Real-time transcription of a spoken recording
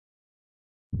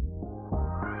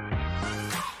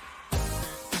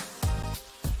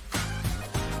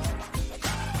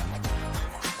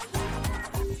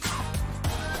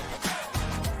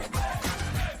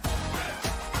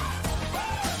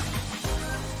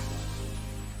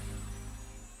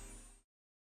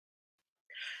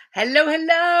Hello,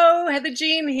 hello. Heather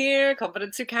Jean here,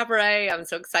 Confidence Through Cabaret. I'm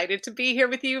so excited to be here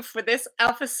with you for this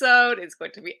episode. It's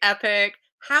going to be epic.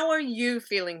 How are you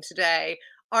feeling today?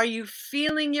 Are you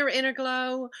feeling your inner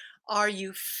glow? Are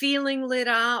you feeling lit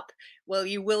up? Well,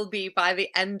 you will be by the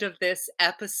end of this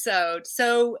episode.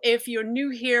 So if you're new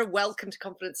here, welcome to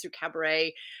Confidence Through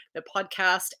Cabaret, the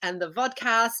podcast and the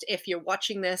vodcast. If you're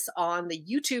watching this on the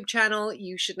YouTube channel,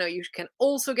 you should know you can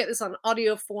also get this on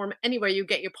audio form anywhere you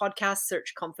get your podcast.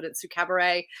 Search Confidence Through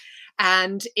Cabaret.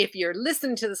 And if you're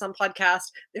listening to this on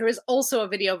podcast, there is also a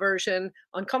video version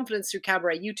on Confidence Through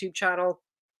Cabaret YouTube channel.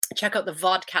 Check out the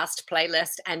vodcast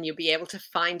playlist and you'll be able to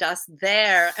find us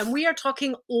there. And we are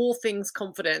talking all things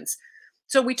confidence.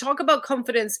 So we talk about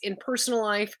confidence in personal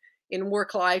life, in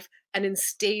work life, and in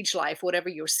stage life, whatever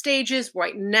your stage is.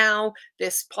 Right now,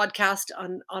 this podcast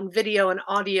on video and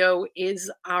audio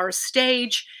is our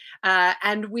stage.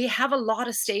 And we have a lot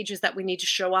of stages that we need to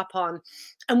show up on.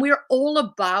 And we're all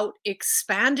about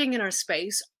expanding in our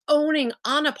space, owning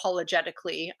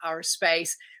unapologetically our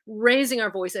space, raising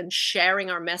our voice and sharing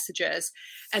our messages.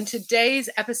 And today's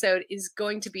episode is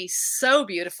going to be so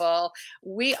beautiful.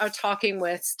 We are talking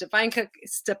with Stepanka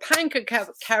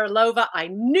Kuralova. I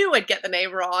knew I'd get the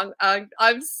name wrong.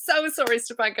 I'm so sorry,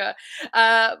 Stepanka.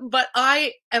 But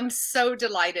I am so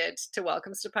delighted to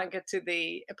welcome Stepanka to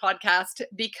the podcast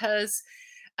because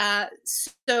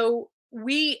so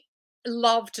we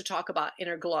love to talk about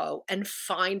inner glow and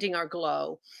finding our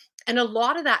glow. And a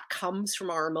lot of that comes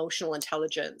from our emotional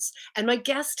intelligence. And my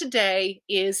guest today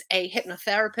is a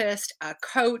hypnotherapist, a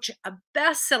coach, a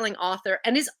best-selling author,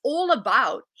 and is all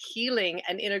about healing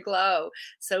and inner glow.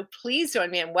 So please join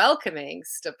me in welcoming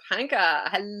Stepanka.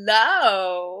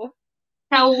 Hello.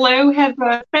 Hello,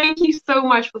 Heather. Thank you so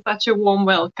much for such a warm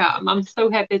welcome. I'm so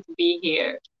happy to be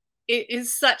here. It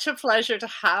is such a pleasure to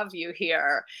have you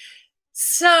here.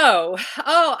 So,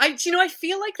 I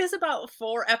feel like there's about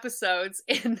 4 episodes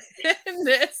in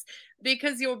this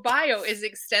because your bio is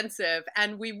extensive,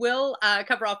 and we will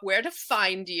cover off where to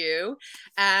find you,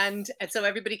 and so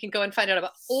everybody can go and find out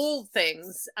about all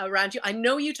things around you. I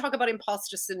know you talk about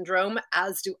imposter syndrome,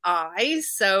 as do I,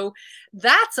 so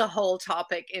that's a whole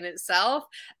topic in itself.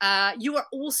 You are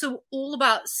also all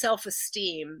about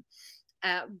self-esteem.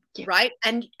 Right?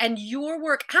 And your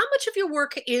work, how much of your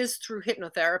work is through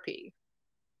hypnotherapy?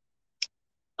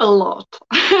 A lot.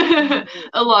 A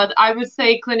lot. I would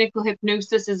say clinical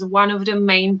hypnosis is one of the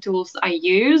main tools I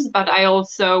use, but I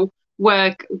also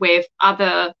work with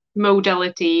other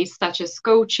modalities such as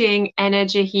coaching,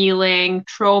 energy healing,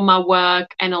 trauma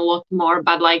work, and a lot more.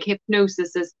 But like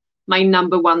hypnosis is my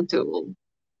number one tool.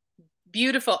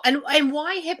 Beautiful. And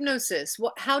why hypnosis?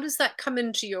 How does that come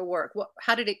into your work?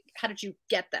 How did you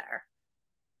get there?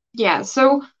 Yeah,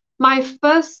 so my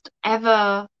first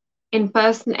ever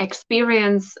in-person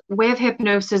experience with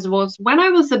hypnosis was when I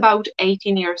was about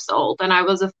 18 years old, and I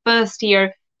was a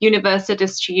first-year university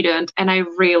student, and I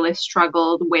really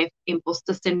struggled with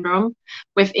imposter syndrome,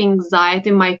 with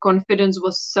anxiety. My confidence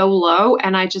was so low,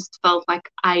 and I just felt like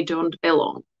I don't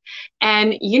belong.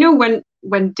 And when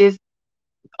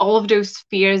all of those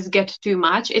fears get too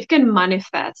much, it can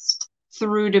manifest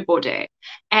through the body.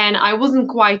 And I wasn't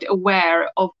quite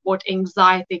aware of what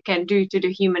anxiety can do to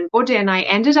the human body. And I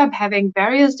ended up having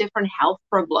various different health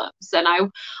problems. And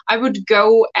I would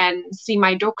go and see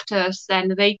my doctors,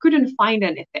 and they couldn't find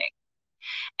anything.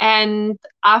 And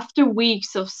after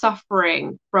weeks of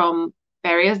suffering from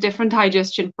various different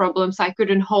digestion problems, I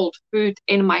couldn't hold food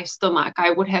in my stomach. I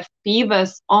would have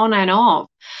fevers on and off.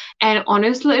 And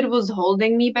honestly, it was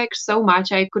holding me back so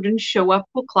much. I couldn't show up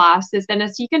for classes. And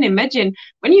as you can imagine,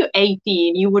 when you're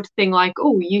 18, you would think like,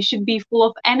 oh, you should be full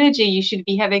of energy. You should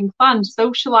be having fun,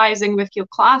 socializing with your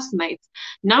classmates.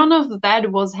 None of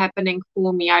that was happening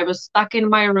for me. I was stuck in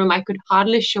my room. I could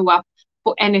hardly show up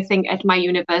for anything at my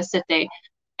university.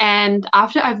 And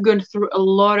after I've gone through a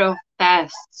lot of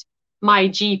tests, my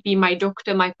GP, my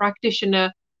doctor, my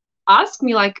practitioner asked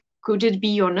me, like, could it be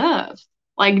your nerves?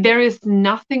 Like, there is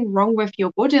nothing wrong with your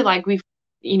body. Like, we've,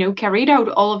 carried out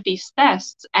all of these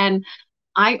tests. And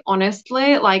I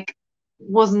honestly,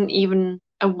 wasn't even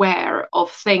aware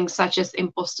of things such as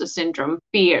imposter syndrome,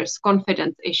 fears,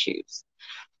 confidence issues.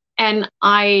 And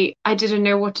I didn't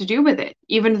know what to do with it.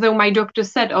 Even though my doctor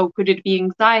said, oh, could it be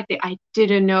anxiety? I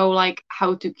didn't know,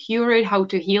 how to cure it, how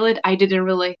to heal it. I didn't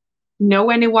really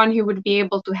know anyone who would be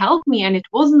able to help me. And it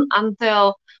wasn't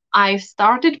until I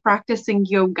started practicing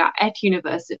yoga at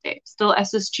university, still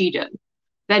as a student,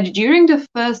 that during the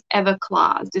first ever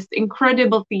class, this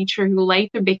incredible teacher who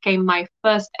later became my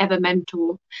first ever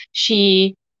mentor,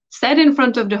 she said in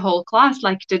front of the whole class,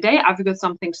 like, today I've got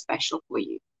something special for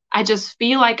you. I just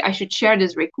feel like I should share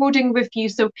this recording with you.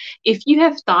 So if you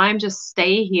have time, just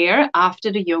stay here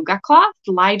after the yoga class,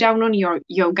 lie down on your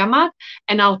yoga mat,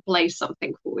 and I'll play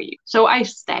something for you. So I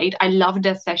stayed. I loved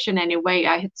that session anyway.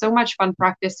 I had so much fun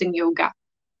practicing yoga.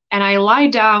 And I lie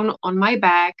down on my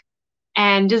back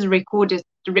and just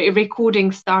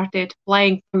recording started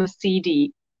playing from a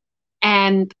CD.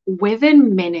 And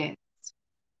within minutes,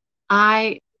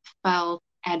 I felt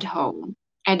at home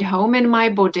in my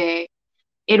body.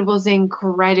 It was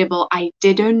incredible. I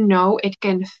didn't know it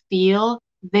can feel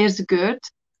this good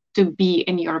to be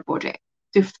in your body,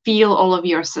 to feel all of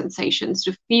your sensations,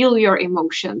 to feel your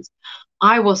emotions.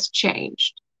 I was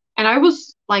changed. And I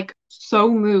was like so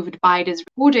moved by this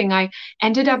recording. I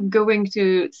ended up going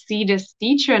to see this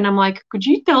teacher and I'm like, could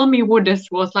you tell me what this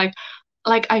was? Like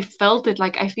I felt it,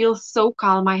 like I feel so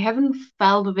calm. I haven't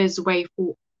felt this way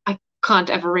for I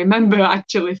can't ever remember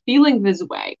actually feeling this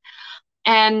way.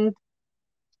 And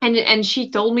and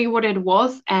she told me what it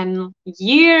was. And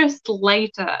years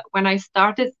later, when I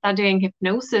started studying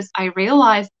hypnosis, I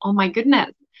realized, oh my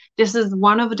goodness, this is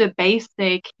one of the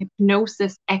basic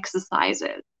hypnosis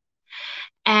exercises.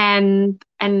 And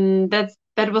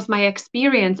that was my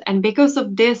experience. And because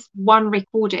of this one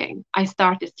recording, I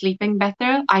started sleeping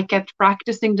better. I kept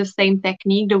practicing the same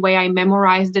technique, the way I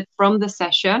memorized it from the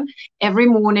session, every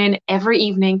morning, every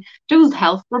evening. Those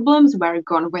health problems were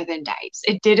gone within days.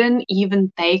 It didn't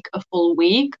even take a full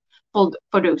week for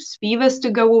those fevers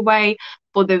to go away,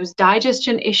 for those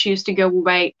digestion issues to go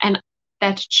away. And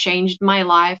that changed my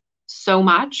life so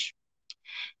much.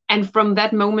 And from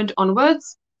that moment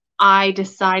onwards, I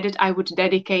decided I would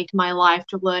dedicate my life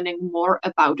to learning more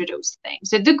about those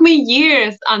things. It took me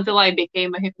years until I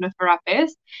became a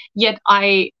hypnotherapist, yet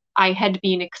I had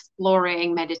been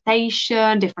exploring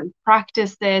meditation, different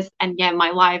practices, and yeah,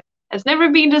 my life has never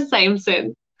been the same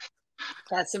since.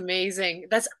 That's amazing.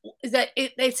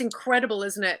 It's incredible,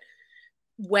 isn't it?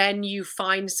 When you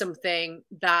find something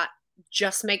that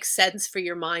just makes sense for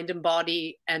your mind and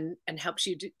body and helps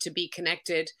you to be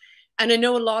connected. And I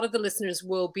know a lot of the listeners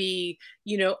will be,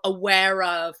 aware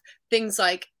of things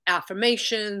like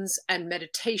affirmations and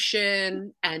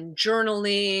meditation and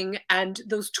journaling, and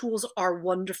those tools are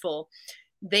wonderful.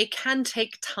 They can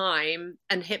take time,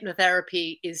 and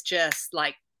hypnotherapy is just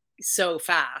like so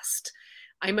fast.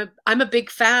 I'm a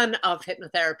big fan of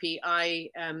hypnotherapy. I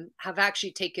have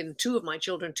actually taken two of my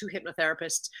children to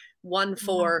hypnotherapists, one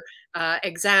for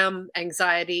exam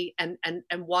anxiety and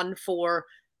one for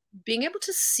being able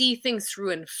to see things through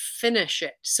and finish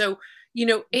it. So,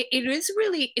 it is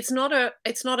really, it's not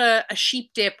a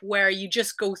sheep dip where you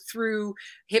just go through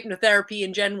hypnotherapy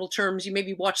in general terms. You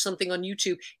maybe watch something on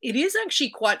YouTube. It is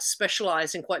actually quite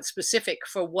specialized and quite specific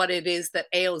for what it is that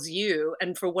ails you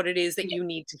and for what it is that you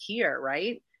need to hear,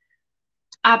 right?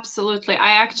 Absolutely.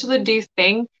 I actually do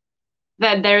think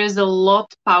that there is a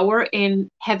lot power in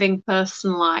having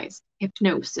personalized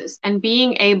hypnosis and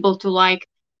being able to like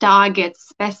target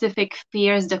specific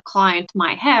fears the client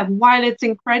might have. While it's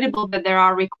incredible that there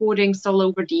are recordings all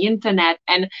over the internet,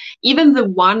 and even the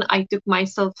one I took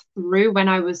myself through when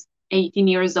I was 18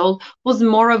 years old was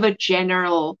more of a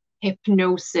general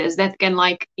hypnosis that can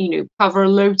cover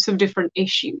loads of different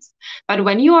issues. But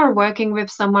when you are working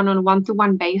with someone on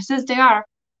one-to-one basis, they are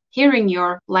hearing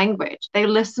your language, they're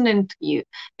listening to you,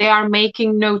 they are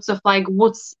making notes of like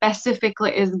what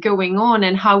specifically is going on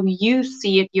and how you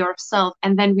see it yourself.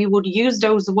 And then we would use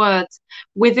those words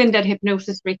within that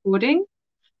hypnosis recording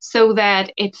so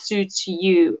that it suits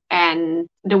you and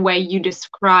the way you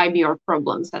describe your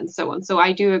problems and so on. So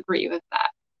I do agree with that.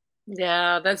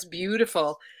 Yeah, that's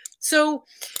beautiful. So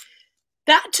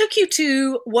that took you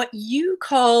to what you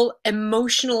call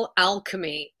emotional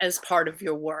alchemy as part of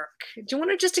your work. Do you want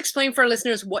to just explain for our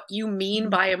listeners what you mean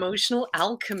by emotional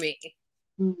alchemy?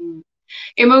 Mhm.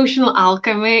 Emotional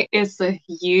alchemy is a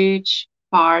huge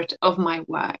part of my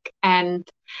work, and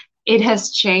it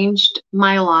has changed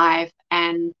my life.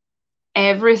 And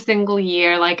every single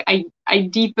year, like I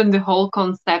deepen the whole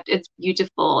concept. It's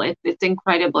beautiful. It's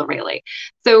incredible, really.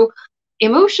 So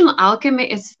emotional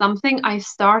alchemy is something I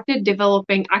started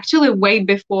developing actually way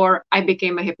before I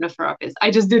became a hypnotherapist. I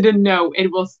just didn't know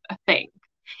it was a thing.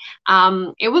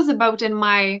 It was about in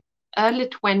my early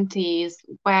 20s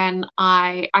when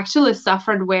I actually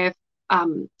suffered with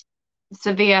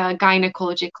severe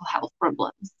gynecological health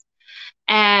problems.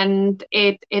 And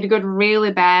it got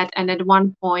really bad. And at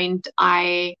one point,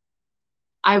 I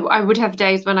would have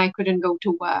days when I couldn't go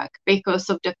to work because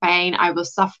of the pain I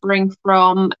was suffering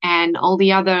from and all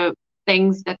the other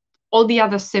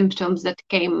symptoms that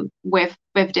came with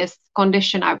this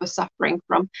condition I was suffering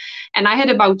from. And I had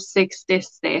about 6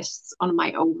 cysts on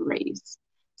my ovaries.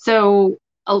 So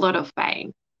a lot of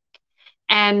pain.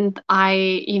 And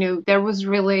there wasn't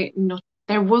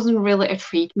really a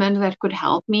treatment that could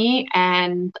help me.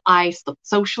 And I stopped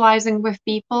socializing with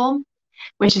people,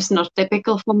 which is not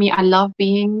typical for me. I love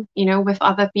being, with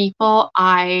other people.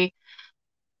 I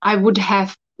would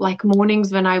have like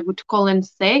mornings when I would call in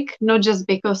sick, not just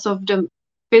because of the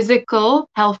physical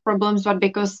health problems, but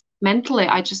because mentally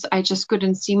I just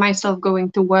couldn't see myself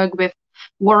going to work with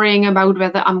worrying about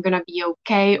whether I'm gonna be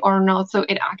okay or not. So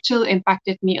it actually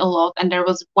impacted me a lot. And there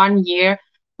was 1 year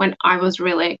when I was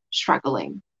really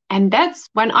struggling. And that's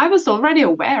when I was already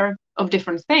aware of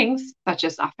different things, such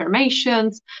as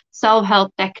affirmations,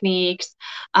 self-help techniques,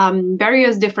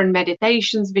 various different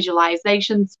meditations,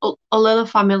 visualizations, a little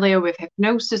familiar with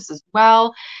hypnosis as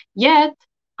well. Yet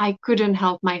I couldn't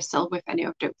help myself with any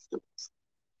of those tools.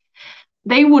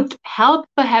 They would help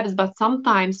perhaps, but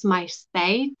sometimes my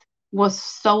state was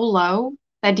so low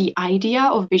that the idea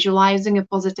of visualizing a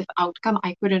positive outcome,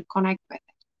 I couldn't connect with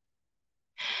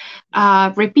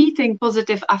it. Repeating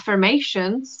positive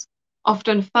affirmations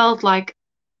often felt like,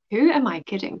 who am I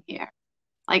kidding here?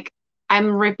 Like,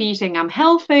 I'm repeating, I'm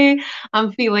healthy,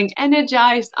 I'm feeling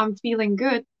energized, I'm feeling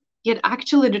good. Yet,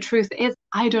 actually, the truth is,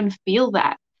 I don't feel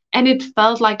that. And it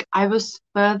felt like I was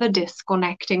further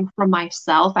disconnecting from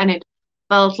myself. And it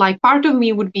felt like part of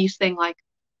me would be saying, like,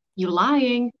 you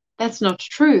lying, that's not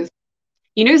truth.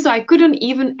 So I couldn't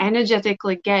even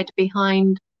energetically get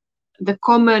behind the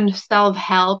common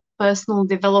self-help personal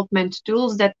development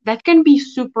tools that can be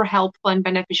super helpful and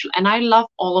beneficial, and I love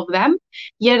all of them.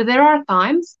 Yet there are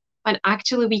times when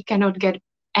actually we cannot get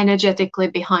energetically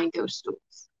behind those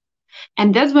tools,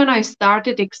 and that's when I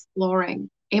started exploring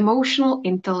emotional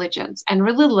intelligence and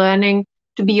really learning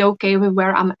to be okay with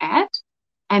where I'm at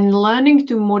and learning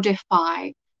to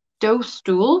modify those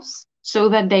tools so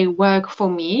that they work for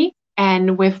me,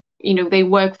 and they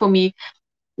work for me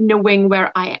knowing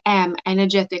where I am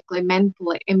energetically,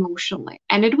 mentally, emotionally.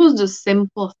 And it was the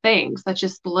simple things, such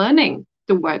as learning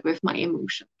to work with my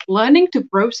emotions, learning to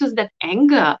process that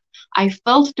anger I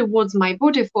felt towards my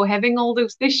body for having all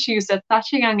those issues at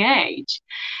such a young age.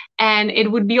 And it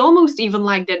would be almost even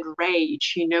like that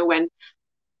rage, when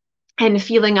and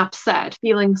feeling upset,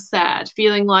 feeling sad,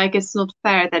 feeling like it's not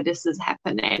fair that this is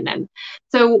happening. And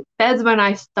so that's when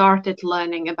I started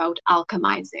learning about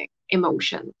alchemizing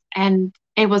emotions. And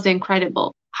it was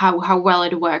incredible how well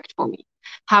it worked for me,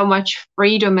 how much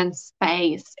freedom and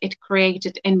space it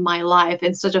created in my life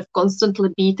instead of constantly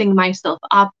beating myself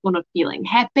up for not feeling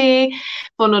happy,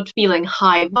 for not feeling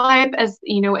high vibe, as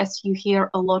you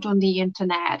hear a lot on the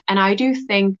internet. And I do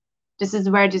think this is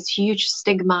where this huge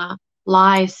stigma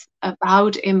lies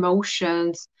about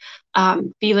emotions,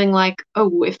 feeling like,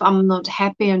 oh, if I'm not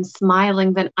happy and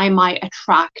smiling, then I might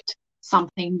attract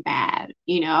something bad,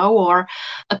 or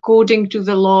according to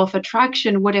the law of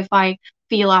attraction, what if I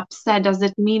feel upset? Does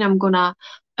it mean I'm gonna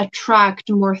attract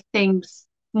more things,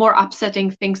 more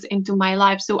upsetting things into my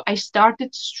life? So I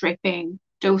started stripping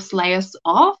those layers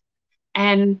off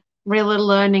and really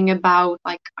learning about,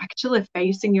 like, actually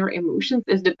facing your emotions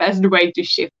is the best way to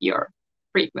shift your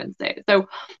frequency. So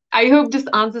I hope this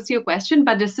answers your question,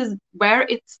 but this is where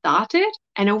it started.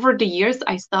 And over the years,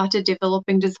 I started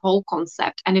developing this whole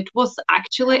concept. And it was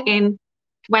actually in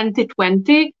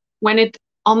 2020 when it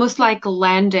almost like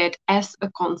landed as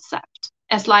a concept,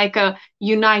 as like a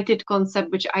united concept,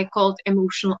 which I called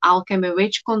emotional alchemy,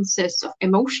 which consists of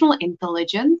emotional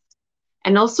intelligence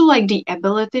and also like the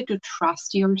ability to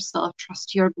trust yourself,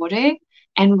 trust your body,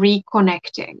 and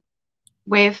reconnecting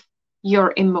with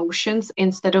your emotions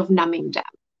instead of numbing them.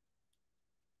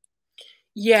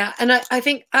 Yeah, and I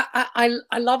think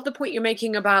I love the point you're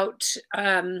making about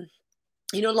a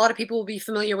lot of people will be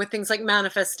familiar with things like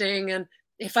manifesting, and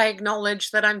if I acknowledge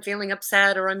that I'm feeling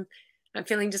upset or I'm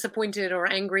feeling disappointed or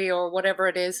angry or whatever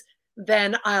it is,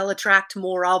 then I'll attract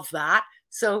more of that.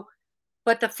 So,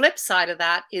 but the flip side of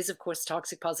that is, of course,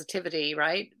 toxic positivity,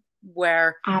 right?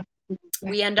 Where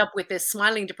we end up with this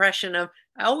smiling depression of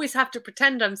I always have to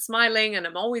pretend I'm smiling and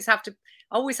I'm always have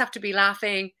to be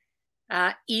laughing,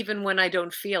 even when I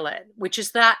don't feel it, which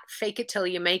is that fake it till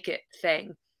you make it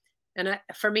thing. And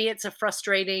for me, it's a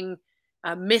frustrating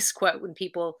misquote when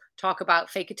people talk about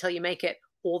fake it till you make it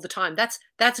all the time.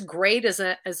 That's great as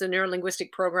a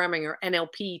neurolinguistic programming or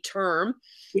NLP term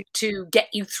to get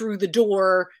you through the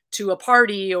door to a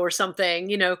party or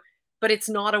something, but it's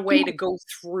not a way to go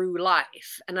through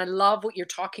life. And I love what you're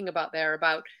talking about there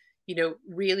about,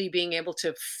 really being able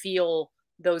to feel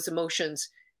those emotions.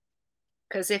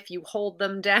 Because if you hold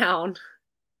them down,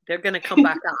 they're going to come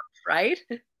back up, right?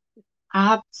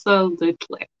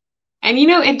 Absolutely. And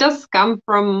it does come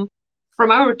from from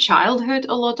our childhood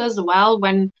a lot as well.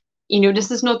 When,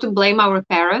 this is not to blame our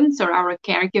parents or our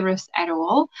caregivers at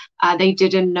all. They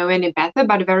didn't know any better,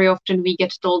 but very often we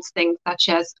get told things such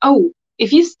as, oh,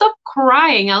 if you stop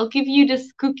crying, I'll give you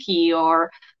this cookie or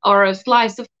a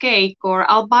slice of cake, or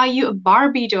I'll buy you a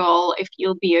Barbie doll if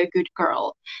you'll be a good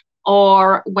girl.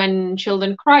 Or when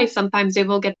children cry, sometimes they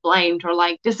will get blamed, or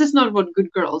like, this is not what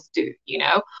good girls do,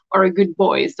 or good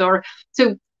boys. Or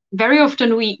so very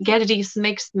often we get these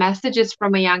mixed messages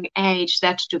from a young age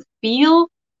that to feel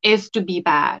is to be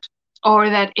bad, or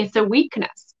that it's a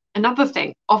weakness. Another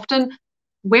thing, often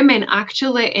women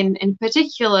actually in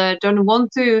particular don't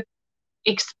want to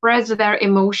express their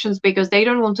emotions because they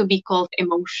don't want to be called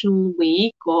emotional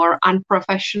weak or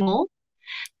unprofessional.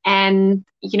 And,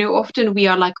 often we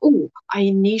are like, oh,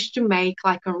 I need to make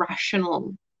like a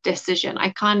rational decision. I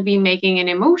can't be making an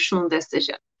emotional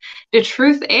decision. The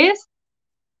truth is,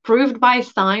 proved by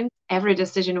science, every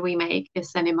decision we make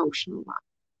is an emotional one.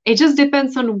 It just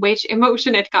depends on which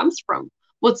emotion it comes from,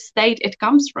 what state it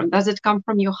comes from. Does it come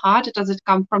from your heart? Does it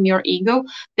come from your ego?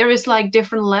 There is like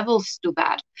different levels to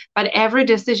that. But every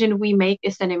decision we make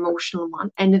is an emotional one.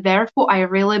 And therefore, I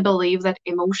really believe that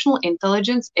emotional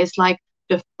intelligence is like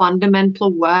the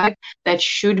fundamental work that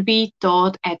should be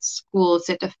taught at schools.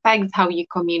 It affects how you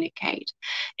communicate.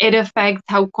 It affects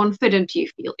how confident you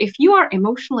feel. If you are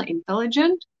emotionally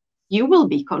intelligent, you will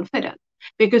be confident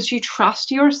because you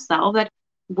trust yourself that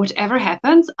whatever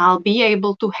happens, I'll be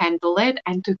able to handle it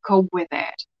and to cope with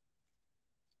it.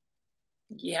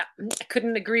 Yeah, I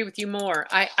couldn't agree with you more.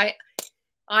 I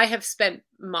have spent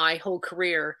my whole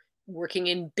career working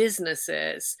in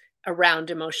businesses around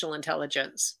emotional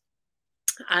intelligence.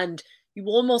 And you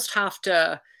almost have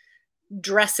to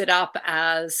dress it up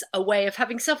as a way of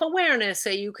having self-awareness so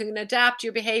you can adapt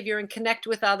your behavior and connect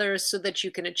with others so that you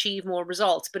can achieve more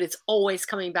results. But it's always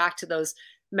coming back to those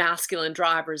masculine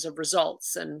drivers of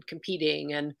results and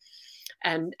competing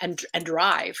and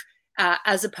drive,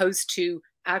 as opposed to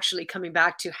actually coming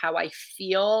back to how I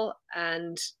feel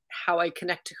and how I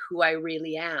connect to who I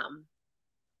really am.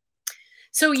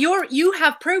 So you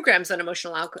have programs on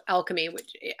emotional alchemy,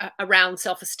 which around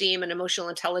self-esteem and emotional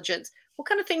intelligence. What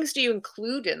kind of things do you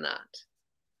include in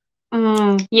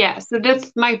that? Yeah, so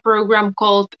that's my program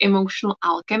called Emotional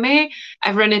Alchemy.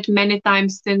 I've run it many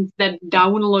times since that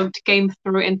download came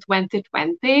through in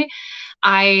 2020.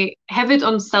 I have it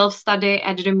on self-study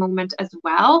at the moment as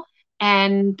well,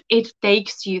 and it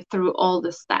takes you through all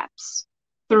the steps,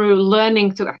 through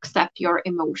learning to accept your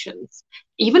emotions,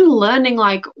 even learning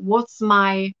like what's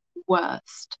my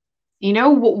worst,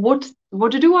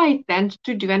 what do I tend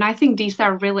to do? And I think these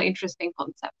are really interesting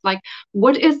concepts. Like,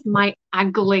 what is my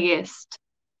ugliest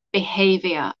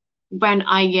behavior when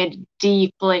I get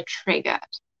deeply triggered?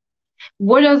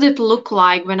 What does it look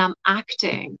like when I'm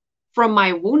acting from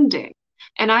my wounding?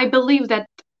 And I believe that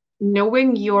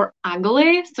knowing you're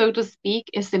ugly, so to speak,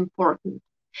 is important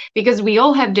because we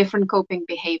all have different coping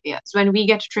behaviors. When we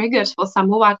get triggered, for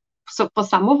some of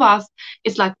us,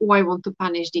 it's like, oh, I want to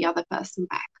punish the other person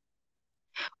back,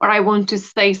 or I want to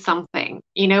say something,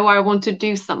 I want to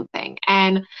do something.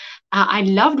 And I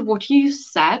loved what you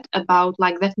said about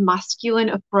like that masculine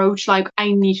approach, like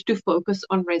I need to focus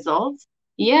on results,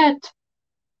 yet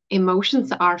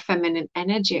emotions are feminine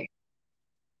energy.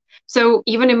 So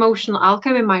even Emotional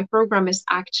Alchemy, my program, is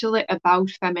actually about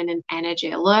feminine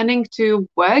energy, learning to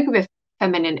work with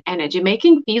feminine energy,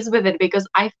 making peace with it, because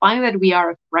I find that we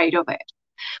are afraid of it.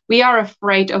 We are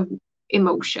afraid of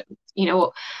emotions.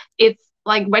 It's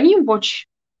like when you watch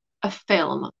a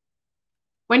film,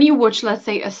 when you watch, let's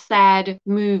say, a sad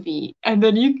movie, and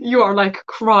then you are like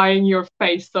crying your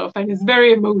face off, and it's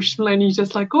very emotional, and you're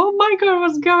just like, oh my God,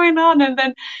 what's going on? And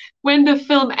then when the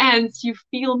film ends, you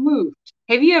feel moved.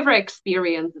 Have you ever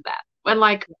experienced that? When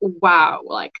like, wow,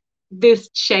 like this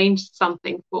changed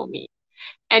something for me.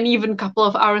 And even a couple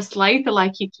of hours later,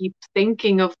 like you keep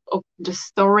thinking of the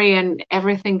story and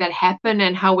everything that happened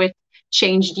and how it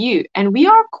changed you. And we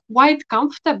are quite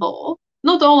comfortable,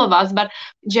 not all of us, but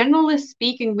generally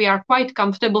speaking, we are quite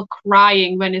comfortable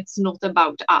crying when it's not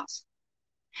about us.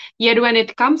 Yet when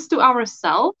it comes to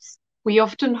ourselves, we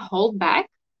often hold back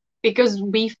because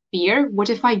we fear, what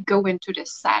if I go into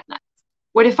this sadness?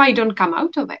 What if I don't come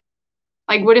out of it?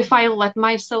 Like, what if I let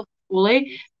myself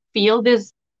fully feel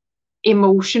this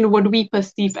emotion, what we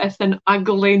perceive as an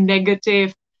ugly,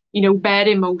 negative, bad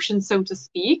emotion, so to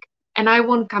speak, and I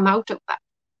won't come out of that.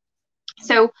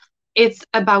 So it's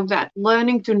about that,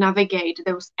 learning to navigate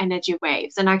those energy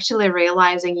waves and actually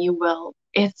realizing you will.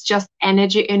 It's just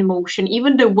energy in motion.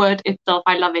 Even the word itself,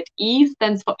 I love it. E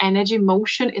stands for energy,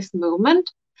 motion is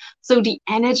movement. So the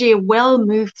energy will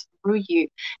move through you.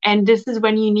 And this is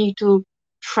when you need to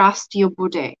trust your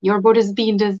body. Your body is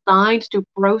being designed to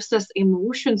process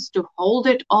emotions, to hold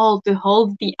it all, to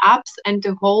hold the ups and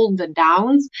to hold the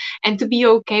downs, and to be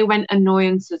okay when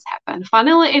annoyances happen.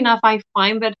 Funnily enough, I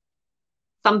find that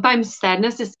sometimes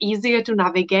sadness is easier to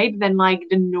navigate than like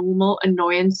the normal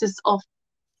annoyances of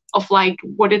like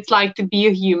what it's like to be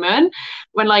a human,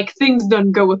 when like things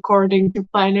don't go according to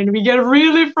plan and we get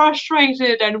really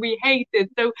frustrated and we hate it.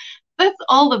 So that's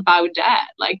all about that,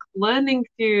 like learning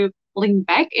to lean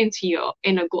back into your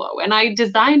inner glow. And I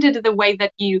designed it the way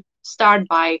that you start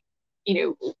by,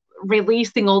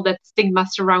 releasing all that stigma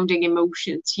surrounding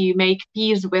emotions. You make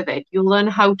peace with it. You learn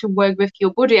how to work with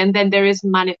your body. And then there is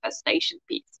manifestation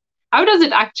piece. How does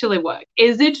it actually work?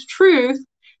 Is it truth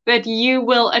that you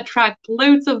will attract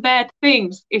loads of bad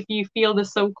things if you feel the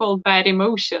so-called bad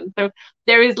emotion? So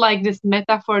there is like this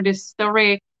metaphor, this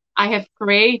story I have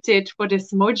created for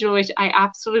this module, which I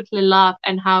absolutely love,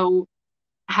 and how,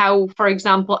 for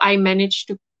example, I managed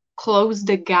to close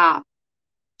the gap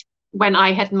when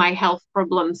I had my health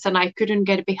problems and I couldn't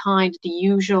get behind the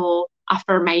usual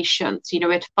affirmations.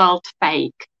 It felt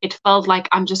fake. It felt like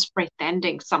I'm just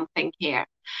pretending something here.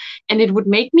 And it would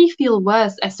make me feel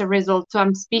worse as a result. So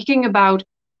I'm speaking about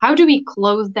how do we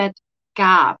close that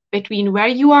gap between where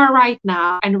you are right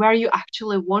now and where you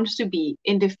actually want to be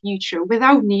in the future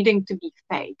without needing to be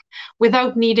fake,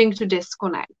 without needing to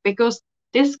disconnect, because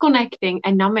disconnecting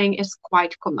and numbing is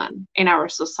quite common in our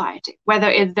society, whether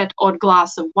it's that odd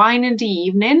glass of wine in the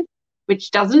evening,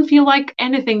 which doesn't feel like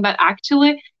anything, but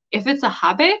actually, if it's a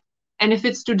habit and if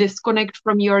it's to disconnect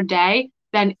from your day,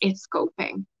 then it's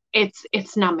coping.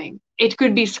 It's numbing. It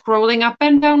could be scrolling up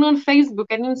and down on Facebook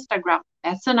and Instagram.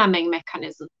 That's a numbing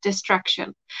mechanism,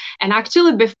 distraction. And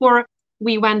actually, before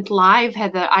we went live,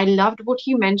 Heather, I loved what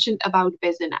you mentioned about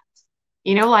busyness.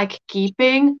 Like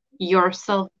keeping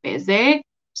yourself busy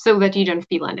so that you don't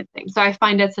feel anything. So I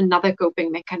find that's another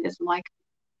coping mechanism, like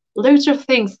loads of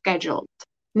things scheduled,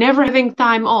 never having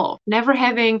time off, never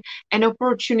having an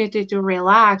opportunity to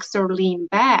relax or lean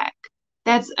back.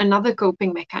 That's another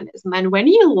coping mechanism. And when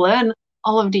you learn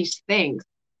all of these things,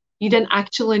 you then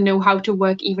actually know how to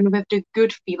work even with the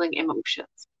good feeling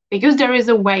emotions, because there is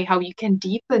a way how you can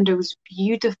deepen those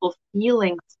beautiful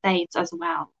feeling states as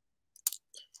well.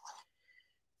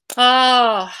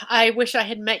 Oh, I wish I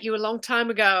had met you a long time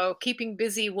ago. Keeping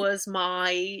busy was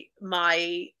my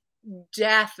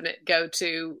definite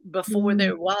go-to before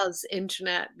there was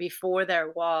internet, before there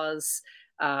was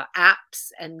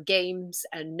apps and games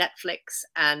and Netflix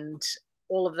and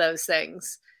all of those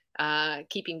things.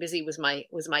 Keeping busy was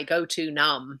my go-to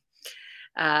numb.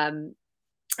 And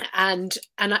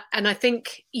I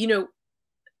think,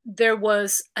 there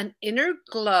was an inner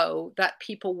glow that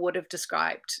people would have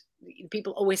described.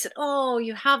 People always said, "Oh,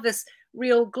 you have this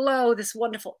real glow, this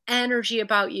wonderful energy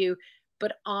about you."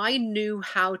 But I knew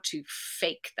how to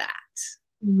fake that.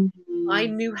 Mm-hmm. I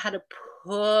knew how to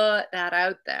put that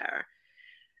out there,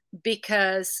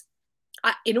 because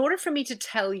in order for me to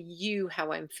tell you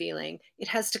how I'm feeling, it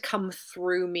has to come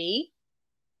through me.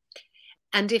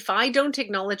 And if I don't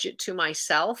acknowledge it to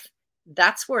myself,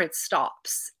 that's where it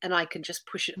stops. And I can just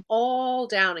push it all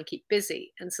down and keep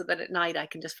busy. And so that at night I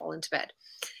can just fall into bed.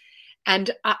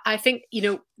 And I think,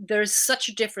 there's such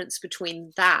a difference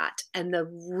between that and the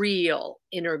real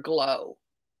inner glow.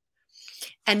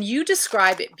 And you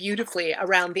describe it beautifully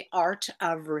around the art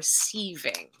of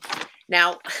receiving.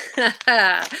 Now,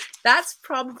 that's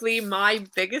probably my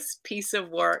biggest piece of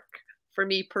work for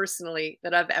me personally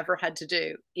that I've ever had to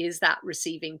do, is that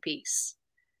receiving piece.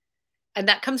 And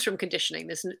that comes from conditioning.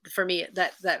 This, for me,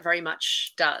 that very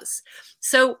much does.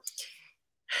 So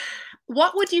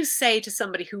what would you say to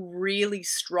somebody who really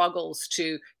struggles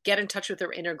to get in touch with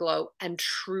their inner glow and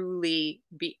truly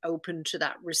be open to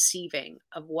that receiving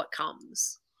of what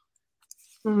comes?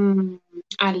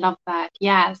 I love that.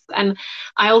 Yes. And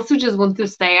I also just want to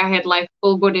say I had like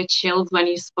full body chills when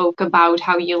you spoke about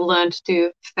how you learned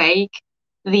to fake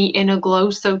the inner glow,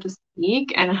 so to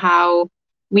speak, and how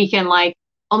we can like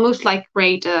almost like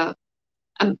create a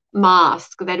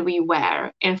mask that we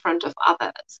wear in front of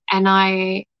others. And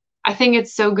I think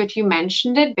it's so good you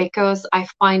mentioned it, because I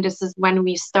find this is when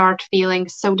we start feeling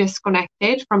so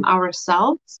disconnected from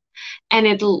ourselves, and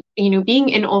it'll, being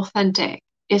inauthentic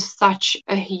is such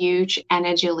a huge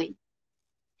energy leak.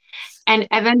 And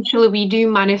eventually we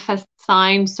do manifest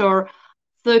signs or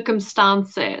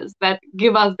circumstances that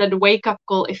give us that wake up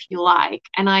call, if you like.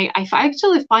 And I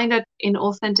actually find that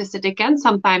inauthenticity can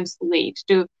sometimes lead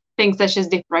to things such as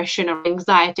depression or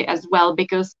anxiety as well,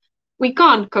 because we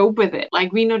can't cope with it.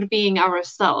 Like, we're not being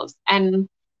ourselves. And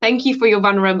thank you for your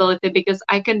vulnerability, because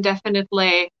I can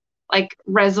definitely like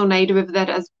resonate with that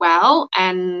as well.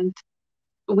 And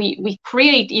we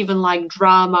create even like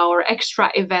drama or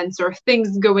extra events or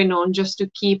things going on just to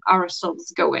keep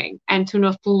ourselves going and to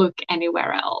not look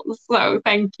anywhere else. So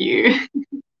thank you.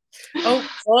 Oh,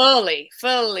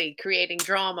 fully creating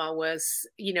drama was,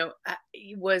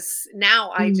 was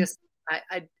now I Mm, just,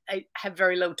 I have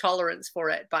very low tolerance for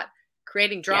it, but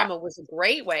creating yeah, drama was a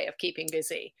great way of keeping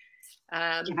busy.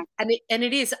 yeah. And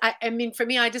it is, I mean, for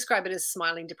me, I describe it as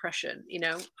smiling depression.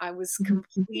 I was Mhm,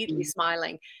 completely mhm.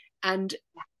 smiling, and,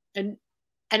 and,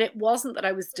 and it wasn't that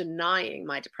I was denying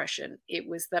my depression. It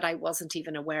was that I wasn't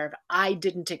even aware of it. I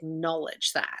didn't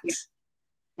acknowledge that. Yeah,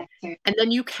 that's it. And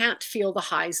then you can't feel the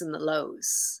highs and the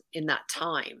lows in that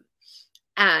time.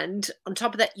 And on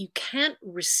top of that, you can't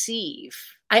receive.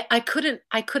 I couldn't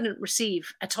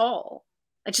receive at all.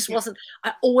 I just Yeah, wasn't.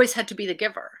 I always had to be the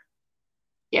giver.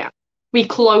 yeah. We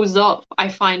close off. I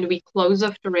find we close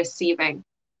off to receiving,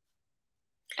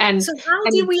 and So how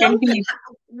and do it we can open? be,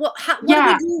 What do we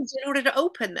yeah, do in order to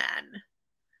open then?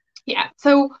 yeah.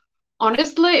 So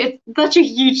honestly, it's such a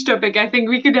huge topic. I think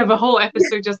we could have a whole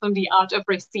episode just on the art of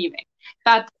receiving.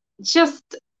 But just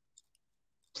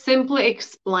simply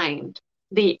explained,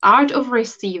 the art of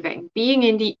receiving, being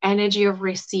in the energy of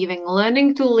receiving,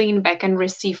 learning to lean back and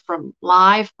receive from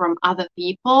life, from other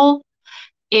people,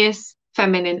 is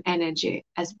feminine energy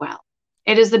as well.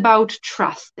 It is about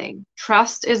trusting.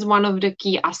 Trust is one of the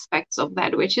key aspects of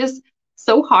that, which is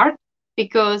so hard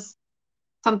because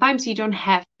sometimes you don't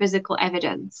have physical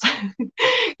evidence.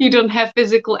 You don't have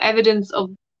physical evidence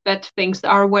of that things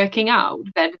are working out,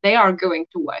 that they are going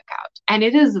to work out. And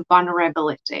it is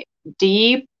vulnerability,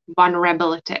 deep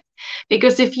vulnerability.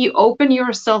 Because if you open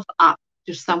yourself up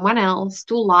to someone else,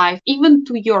 to life, even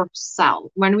to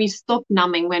yourself, when we stop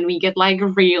numbing, when we get like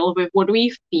real with what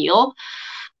we feel,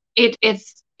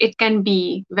 it can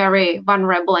be very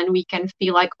vulnerable and we can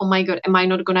feel like, oh my God, am I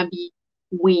not gonna be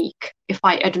weak if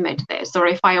I admit this or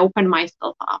if I open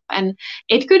myself up? And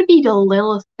it could be the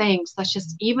little things such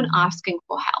as even asking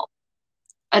for help,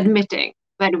 admitting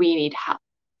that we need help,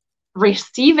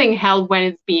 receiving help when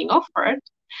it's being offered,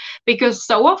 because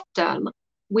so often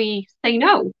we say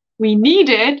no. We need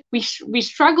it. We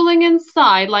struggling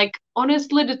inside. Like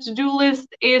honestly, the to-do list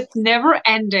is never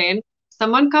ending.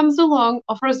 Someone comes along,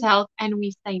 offers help, and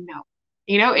we say no.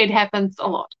 It happens a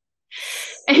lot.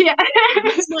 Yeah.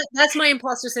 That's my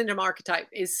imposter syndrome archetype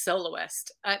is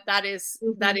soloist. That is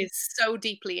Mhm. so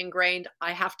deeply ingrained.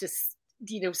 I have to,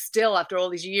 still after all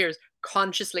these years,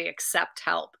 consciously accept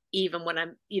help, even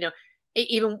when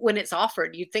even when it's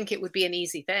offered. You'd think it would be an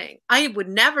easy thing. I would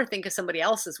never think of somebody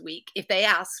else as weak if they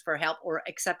asked for help or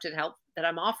accepted help that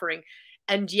I'm offering,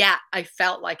 and yet I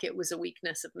felt like it was a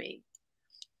weakness of me.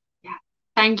 Yeah.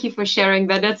 Thank you for sharing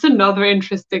that. That's another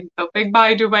interesting topic,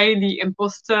 by the way, the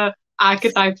imposter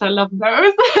archetypes. I love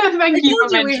those. I Thank you for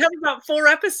told you we mentioning. have about 4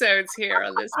 episodes here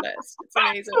on this list. It's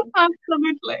amazing.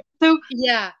 Absolutely. So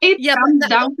Yeah, it yeah, but comes that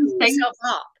down to opening saying, yourself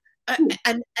up,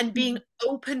 "Ooh." and being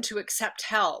open to accept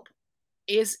help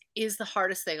is the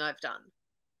hardest thing I've done.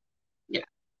 Yeah.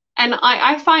 And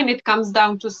I find it comes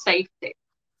down to safety.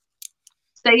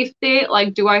 Safety,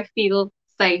 like, do I feel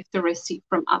safe to receive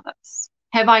from others?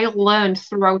 Have I learned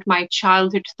throughout my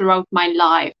childhood, throughout my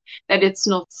life, that it's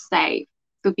not safe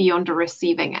to be on the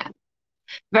receiving end?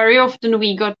 Very often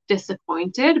we got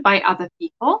disappointed by other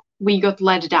people, we got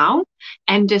let down,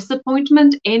 and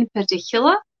disappointment in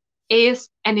particular is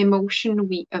an emotion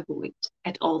we avoid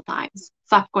at all times,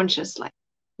 subconsciously.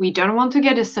 We don't want to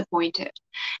get disappointed.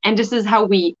 And this is how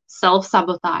we self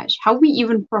sabotage, how we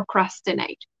even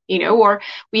procrastinate, or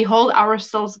we hold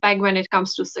ourselves back when it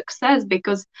comes to success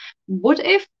because what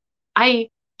if I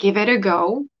give it a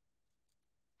go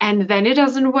and then it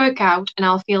doesn't work out and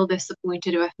I'll feel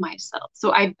disappointed with myself.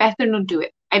 So I better not do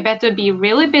it. I better be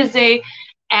really busy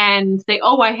and say,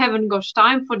 oh, I haven't got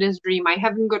time for this dream. I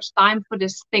haven't got time for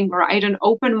this thing, or I don't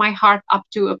open my heart up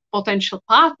to a potential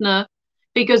partner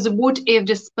because what if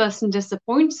this person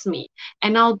disappoints me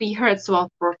and I'll be hurt? So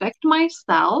I'll protect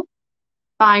myself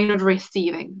by not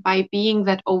receiving, by being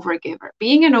that overgiver.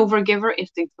 Being an overgiver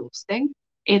is exhausting.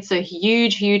 It's a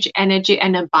huge, huge energy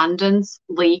and abundance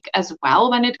leak as well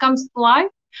when it comes to life.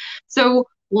 So,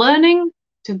 learning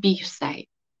to be safe,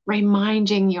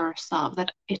 reminding yourself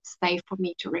that it's safe for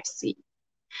me to receive.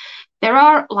 There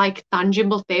are like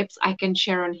tangible tips I can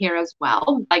share on here as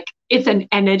well. Like it's an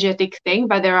energetic thing,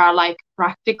 but there are like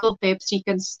practical tips you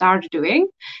can start doing.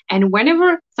 And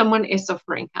whenever someone is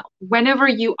offering help, whenever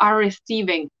you are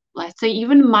receiving, let's say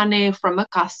even money from a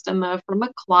customer, from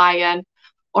a client,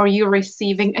 or you're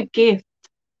receiving a gift,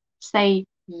 say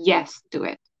yes to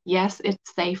it. Yes,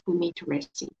 it's safe for me to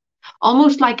receive.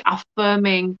 almost like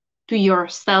affirming to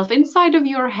yourself inside of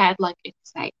your head, like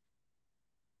it's safe.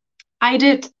 I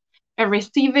did a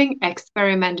receiving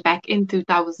experiment back in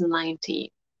 2019.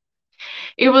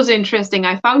 It was interesting.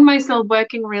 I found myself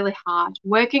working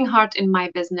hard in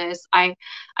my business. I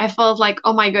felt like,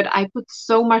 oh my God, I put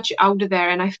so much out there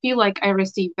and I feel like I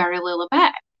receive very little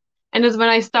back. And it's when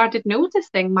I started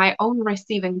noticing my own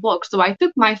receiving block. So I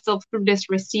took myself through this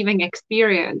receiving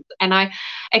experience and I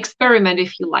experiment,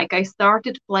 if you like. I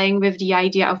started playing with the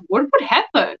idea of what would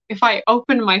happen if I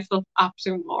opened myself up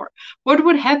to more? What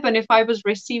would happen if I was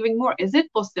receiving more? Is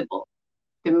it possible?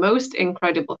 The most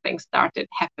incredible things started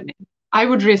happening. I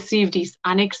would receive these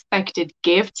unexpected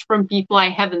gifts from people I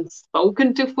haven't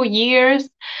spoken to for years.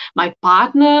 My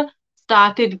partner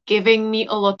started giving me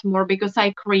a lot more because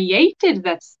I created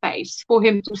that space for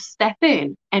him to step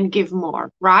in and give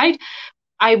more, right?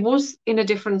 I was in a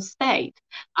different state.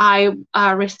 I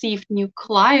received new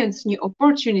clients, new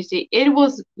opportunity. It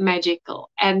was magical.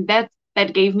 And that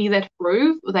gave me that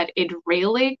proof that it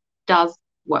really does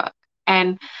work.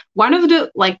 And one of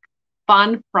the like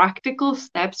fun practical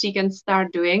steps you can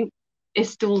start doing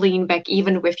is to lean back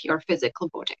even with your physical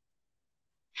body.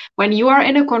 When you are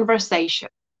in a conversation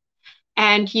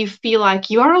and you feel like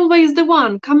you are always the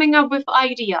one coming up with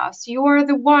ideas, you are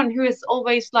the one who is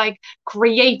always like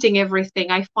creating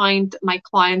everything. I find my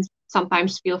clients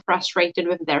sometimes feel frustrated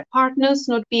with their partners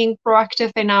not being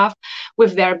proactive enough,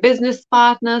 with their business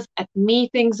partners at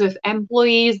meetings with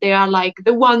employees. They are like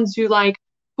the ones who like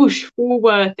push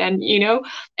forward and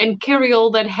and carry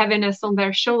all that heaviness on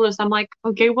their shoulders. I'm like,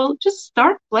 okay, well, just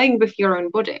start playing with your own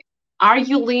body. Are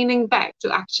you leaning back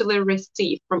to actually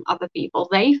receive from other people?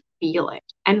 They feel it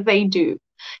and they do.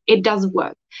 It does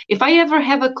work. If I ever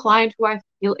have a client who I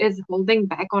feel is holding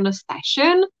back on a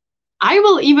session, I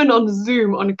will even on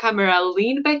Zoom, on camera,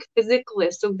 lean back physically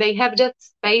so they have that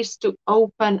space to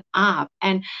open up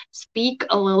and speak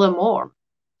a little more.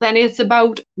 Then it's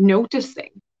about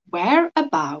noticing where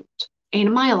about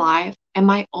in my life am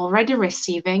I already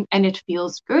receiving and it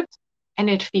feels good and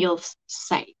it feels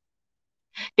safe.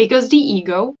 Because the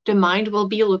ego, the mind, will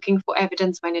be looking for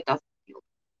evidence when it doesn't feel.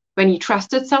 When you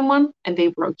trusted someone and they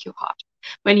broke your heart.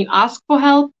 When you asked for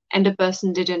help and the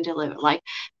person didn't deliver. Like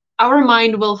our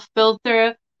mind will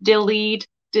filter, delete,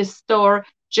 distort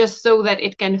just so that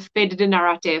it can fit the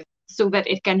narrative, so that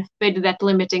it can fit that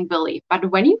limiting belief. But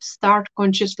when you start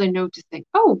consciously noticing,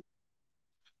 oh,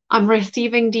 I'm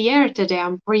receiving the air today,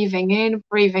 I'm breathing in,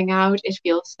 breathing out, it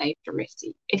feels safe to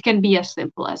receive. It can be as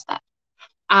simple as that.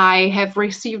 I have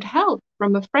received help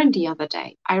from a friend the other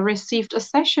day. I received a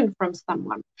session from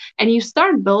someone. And you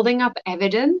start building up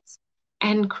evidence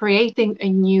and creating a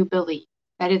new belief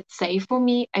that it's safe for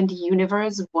me and the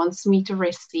universe wants me to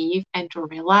receive and to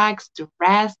relax, to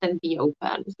rest and be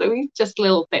open. So it's just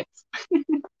little tips. I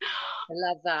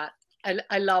love that.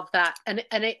 I love that. And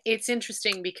it's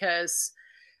interesting because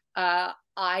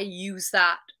I use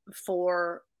that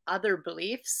for other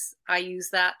beliefs. I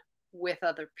use that with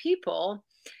other people.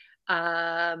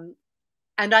 And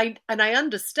I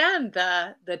understand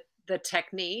the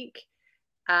technique,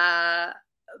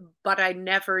 but I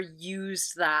never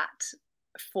used that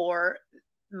for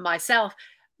myself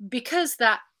because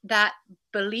that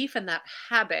belief and that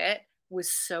habit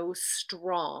was so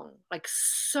strong, like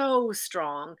so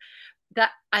strong,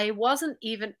 that I wasn't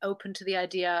even open to the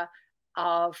idea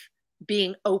of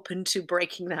being open to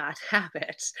breaking that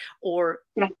habit or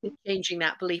changing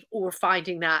that belief or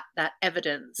finding that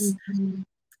evidence. Mm-hmm.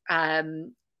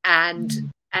 um, and,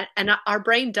 and our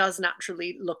brain does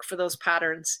naturally look for those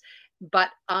patterns, but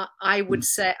I would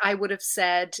have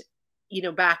said,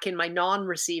 back in my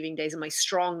non-receiving days, in my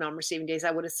strong non-receiving days,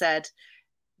 I would have said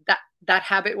that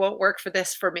habit won't work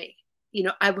for me.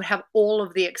 I would have all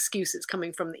of the excuses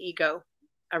coming from the ego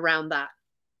around that.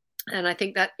 And I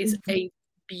think that is a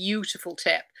beautiful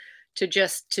tip to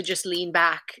just lean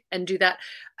back and do that.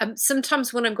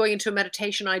 Sometimes when I'm going into a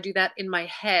meditation, I do that in my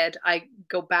head. I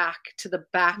go back to the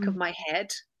back of my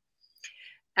head,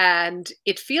 and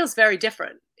it feels very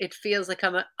different. It feels like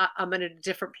I'm in a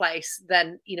different place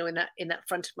than in that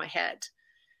front of my head.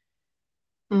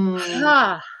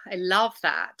 I love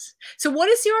that. So, what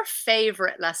is your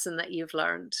favorite lesson that you've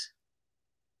learned?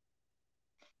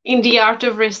 In the art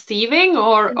of receiving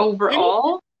or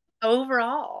overall?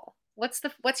 Overall. What's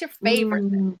your favorite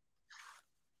thing?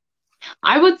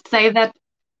 I would say that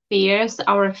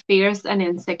our fears and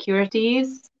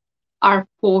insecurities are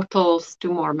portals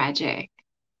to more magic.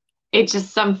 It's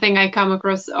just something I come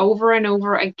across over and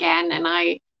over again. And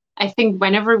I think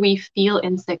whenever we feel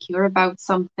insecure about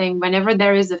something, whenever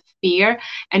there is a fear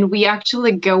and we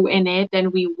actually go in it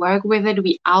and we work with it,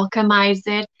 we alchemize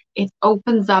it, it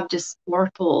opens up this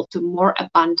portal to more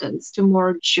abundance, to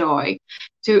more joy,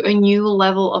 to a new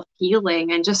level of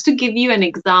healing. And just to give you an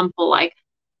example, like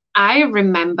I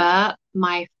remember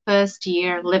my first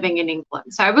year living in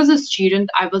England. So I was a student,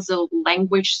 I was a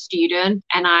language student,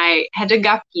 and I had a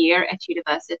gap year at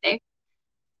university.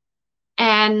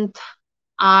 And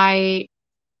I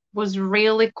was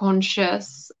really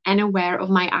conscious and aware of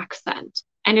my accent.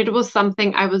 And it was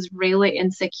something I was really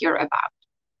insecure about.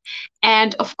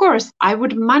 And of course, I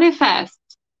would manifest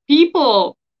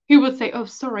people who would say, "Oh,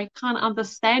 sorry, can't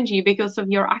understand you because of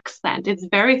your accent. It's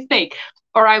very thick."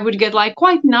 Or I would get like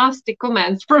quite nasty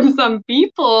comments from some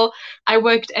people. I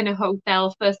worked in a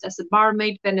hotel first as a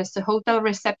barmaid, then as a hotel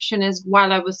receptionist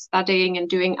while I was studying and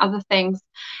doing other things.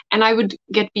 And I would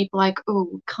get people like,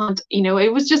 "Oh, can't,"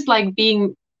 it was just like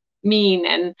being mean,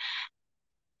 and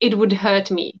it would hurt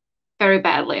me very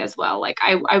badly as well. Like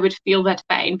I would feel that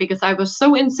pain because I was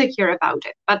so insecure about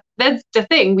it. But that's the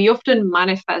thing. We often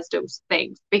manifest those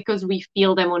things because we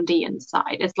feel them on the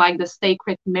inside. It's like the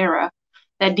sacred mirror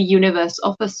that the universe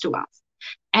offers to us.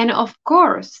 And of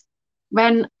course,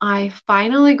 when I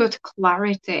finally got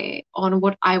clarity on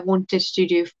what I wanted to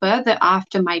do further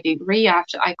after my degree,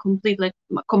 after I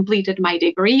completed my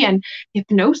degree, and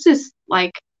hypnosis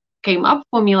like came up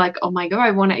for me, like, oh my God,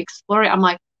 I want to explore it. I'm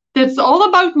like, that's all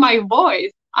about my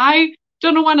voice. I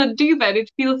don't want to do that.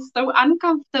 It feels so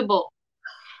uncomfortable.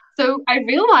 So I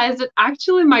realized that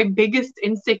actually my biggest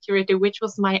insecurity, which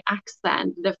was my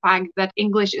accent, the fact that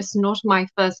English is not my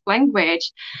first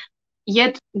language,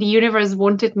 yet the universe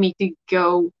wanted me to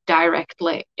go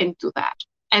directly into that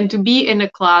and to be in a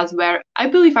class where I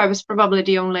believe I was probably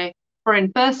the only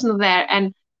foreign person there,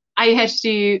 and I had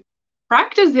to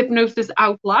practice hypnosis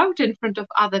out loud in front of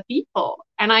other people,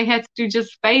 and I had to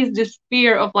just face this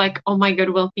fear of like, oh my God,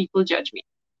 will people judge me?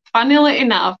 Funnily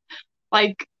enough,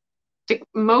 like the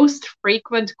most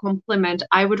frequent compliment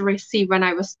I would receive when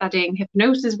I was studying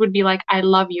hypnosis would be like, I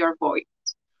love your voice.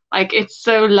 Like, it's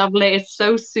so lovely, it's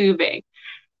so soothing.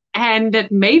 And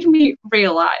that made me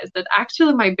realize that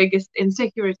actually my biggest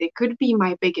insecurity could be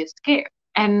my biggest gift.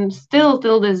 And still,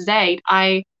 till this date,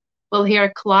 I will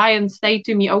hear clients say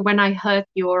to me, "Oh, when I heard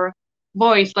your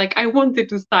voice, like I wanted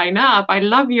to sign up. I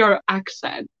love your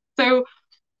accent." So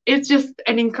it's just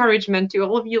an encouragement to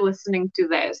all of you listening to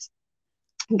this.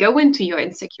 Go into your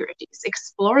insecurities,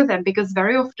 explore them, because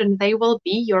very often they will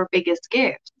be your biggest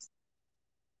gift.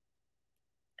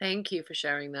 Thank you for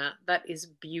sharing that. That is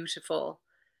beautiful.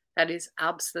 That is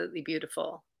absolutely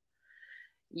beautiful.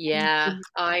 Thank Yeah, you.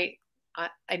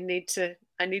 I need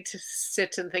to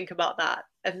sit and think about that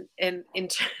and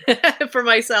for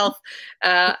myself.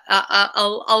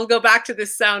 I'll go back to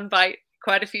this sound bite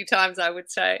quite a few times, I would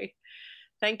say.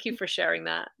 Thank you for sharing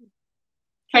that.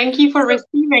 Thank you for So,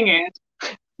 receiving it.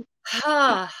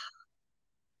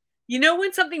 you know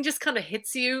when something just kind of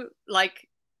hits you like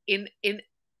in in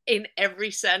in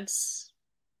every sense,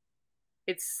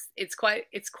 it's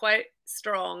quite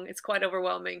strong. It's quite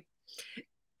overwhelming.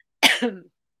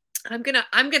 I'm gonna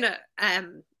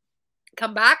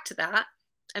come back to that.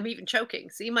 I'm even choking.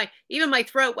 See, my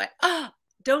throat went. Ah, oh,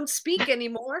 don't speak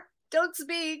anymore. Don't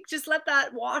speak. Just let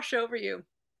that wash over you.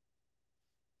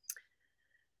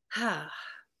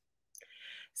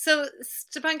 So,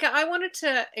 Stepanka, I wanted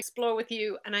to explore with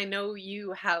you, and I know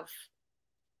you have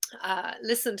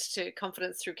listened to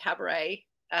Confidence Through Cabaret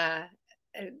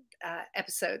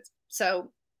episodes,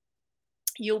 so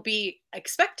you'll be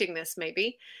expecting this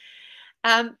maybe.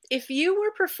 If you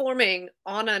were performing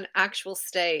on an actual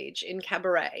stage in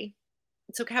cabaret,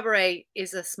 so cabaret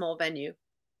is a small venue,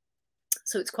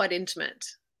 so it's quite intimate,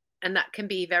 and that can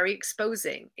be very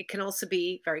exposing. It can also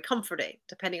be very comforting,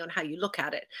 depending on how you look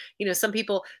at it. You know, some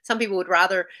people would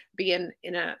rather be in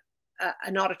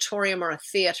an auditorium or a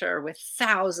theater with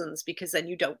thousands because then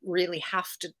you don't really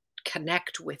have to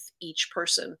connect with each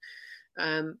person.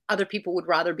 Other people would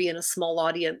rather be in a small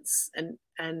audience, and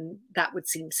that would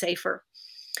seem safer.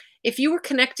 If you were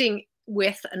connecting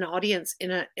with an audience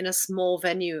in a small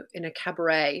venue in a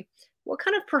cabaret, what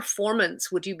kind of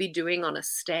performance would you be doing on a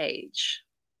stage?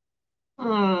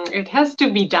 It has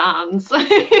to be dance.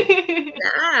 Dance.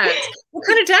 What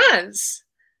kind of dance?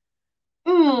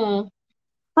 Hmm,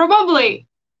 probably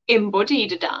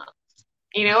embodied dance.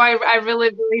 I really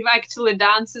believe actually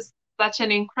dance is such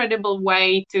an incredible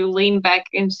way to lean back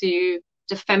into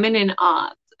the feminine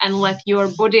arts and let your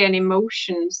body and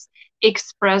emotions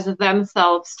express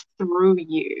themselves through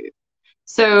you.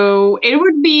 So it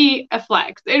would be a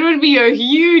flex. It would be a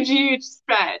huge, huge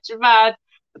stretch. But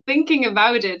thinking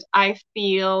about it, I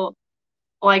feel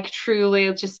like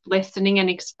truly just listening and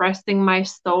expressing my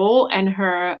soul and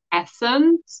her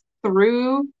essence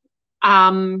through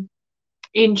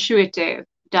intuitive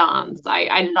dance.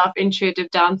 I love intuitive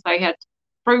dance. I had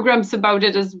programs about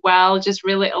it as well, just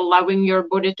really allowing your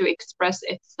body to express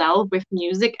itself with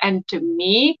music. And to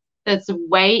me, that's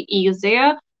way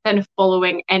easier than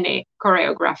following any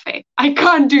choreography. I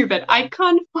can't do that. I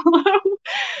can't follow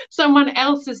someone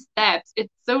else's steps.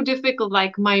 It's so difficult.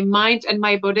 Like my mind and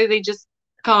my body, they just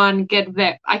can't get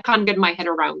that. I can't get my head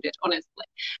around it, honestly.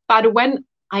 But when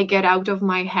I get out of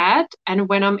my head and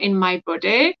when I'm in my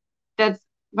body, that's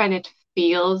when it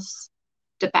feels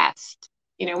the best.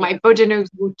 You know, Yeah. my body knows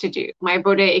what to do. My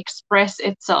body express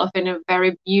itself in a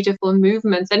very beautiful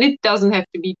movements. And it doesn't have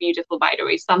to be beautiful, by the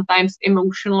way. Sometimes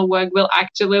emotional work will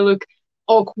actually look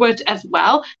awkward as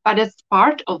well, but it's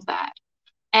part of that.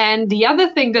 And the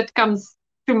other thing that comes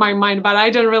to my mind, but I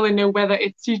don't really know whether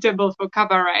it's suitable for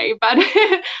cabaret, but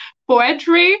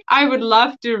poetry. I would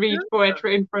love to read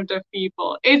poetry in front of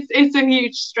people. It's a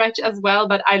huge stretch as well,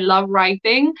 but I love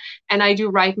writing and I do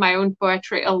write my own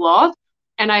poetry a lot.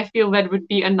 And I feel that would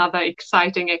be another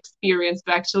exciting experience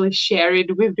to actually share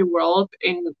it with the world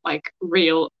in like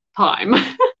real time.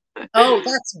 Oh,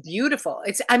 that's beautiful.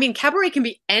 I mean, cabaret can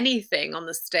be anything on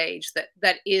the stage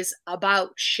that is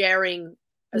about sharing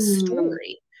a Mm,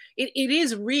 story. It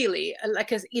is really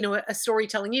like a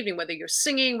storytelling evening, whether you're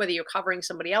singing, whether you're covering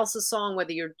somebody else's song,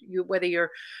 whether you're,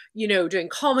 doing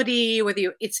comedy,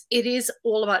 it is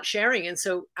all about sharing. And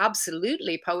so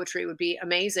absolutely poetry would be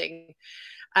amazing.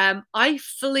 I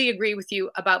fully agree with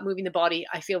you about moving the body.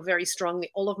 I feel very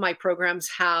strongly all of my programs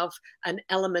have an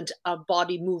element of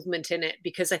body movement in it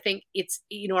because I think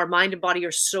our mind and body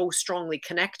are so strongly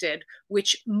connected,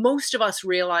 which most of us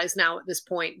realize now at this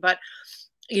point. But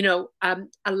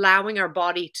allowing our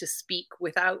body to speak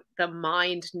without the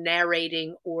mind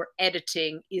narrating or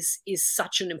editing is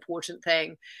such an important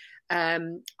thing.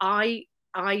 I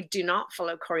do not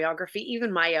follow choreography,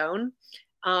 even my own.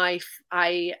 I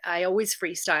always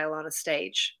freestyle on a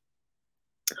stage.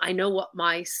 I know what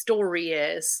my story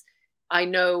is. I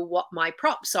know what my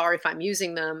props are if I'm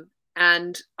using them.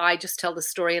 And I just tell the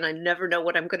story and I never know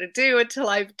what I'm going to do until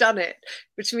I've done it,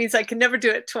 which means I can never do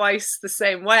it twice the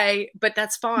same way. But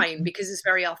that's fine because it's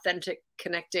very authentic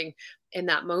connecting in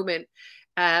that moment.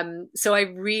 So I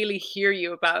really hear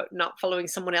you about not following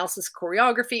someone else's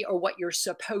choreography or what you're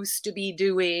supposed to be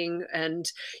doing. And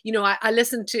I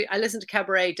listen to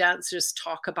cabaret dancers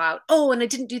talk about, oh, and I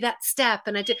didn't do that step,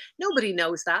 and I did. Nobody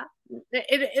knows that.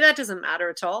 That doesn't matter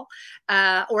at all.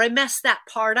 Or I messed that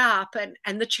part up,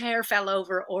 and the chair fell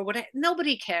over, or what?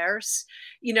 Nobody cares.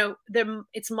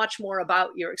 It's much more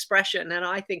about your expression, and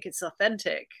I think it's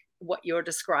authentic what you're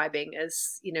describing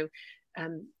as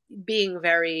being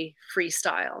very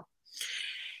freestyle.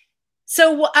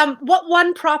 So, what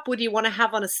one prop would you want to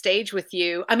have on a stage with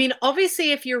you? I mean,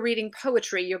 obviously, if you're reading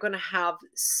poetry, you're going to have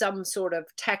some sort of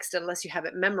text unless you have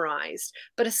it memorized.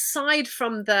 But aside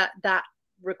from that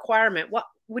requirement, what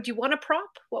would you want a prop?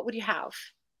 What would you have?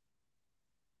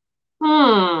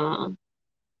 hmm,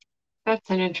 that's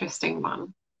an interesting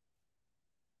one.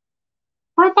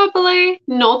 Probably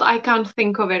not. I can't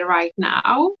think of it right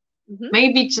now. Mm-hmm.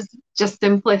 Maybe just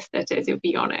simplicity, to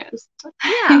be honest.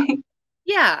 Yeah,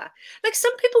 yeah. Like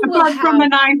some people will Apart from have. a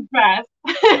nice dress.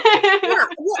 Yeah,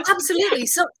 well, absolutely.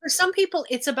 So for some people,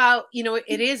 it's about,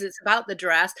 it's about the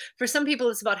dress. For some people,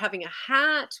 it's about having a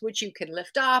hat, which you can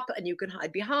lift up and you can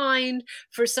hide behind.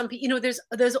 For some people,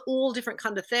 there's all different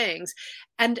kind of things.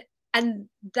 And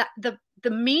that the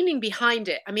meaning behind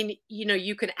it, I mean,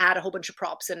 you can add a whole bunch of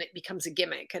props and it becomes a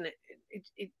gimmick and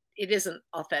it isn't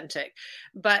authentic.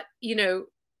 But,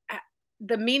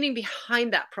 the meaning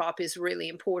behind that prop is really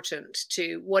important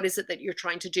to what is it that you're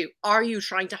trying to do. Are you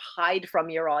trying to hide from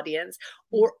your audience,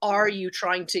 or are you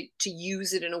trying to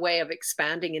use it in a way of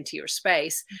expanding into your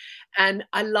space? And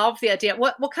I love the idea.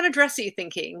 What kind of dress are you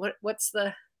thinking? What's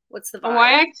the Oh, vibe?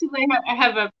 I actually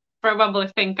have a probably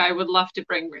think I would love to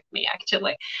bring with me,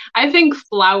 actually. I think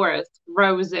flowers,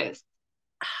 roses,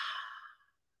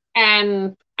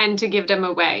 and to give them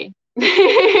away.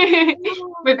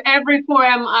 With every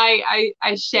poem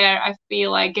I share, I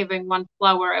feel like giving one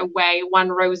flower away, one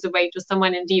rose away to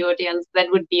someone in the audience.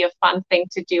 That would be a fun thing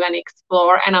to do and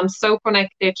explore. And I'm so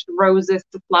connected to roses,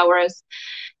 to flowers.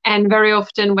 And very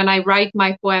often when I write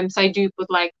my poems, I do put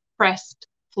like pressed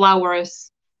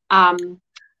flowers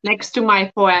next to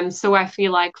my poems. So I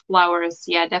feel like flowers,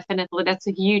 yeah, definitely. That's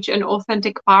a huge and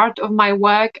authentic part of my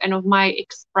work and of my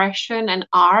expression and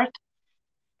art.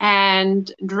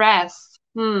 And dress,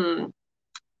 that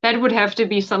would have to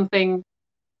be something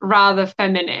rather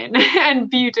feminine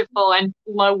and beautiful and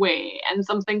flowy and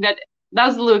something that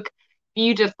does look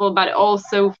beautiful but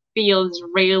also feels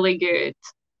really good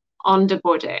on the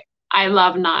body. I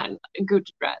love none. Good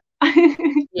dress.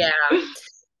 Yeah.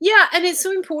 Yeah, and it's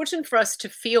so important for us to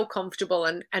feel comfortable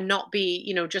and not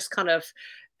be, just kind of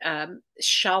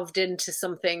shoved into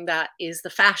something that is the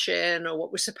fashion or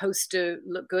what we're supposed to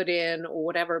look good in or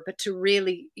whatever, but to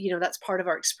really, that's part of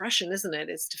our expression, isn't it?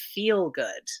 Is to feel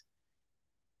good.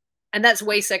 And that's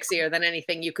way sexier than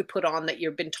anything you could put on that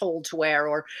you've been told to wear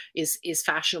or is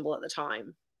fashionable at the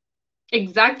time.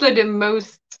 Exactly, the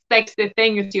most sexy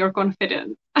thing is your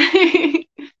confidence.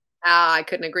 Ah, I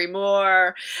couldn't agree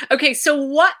more. Okay, so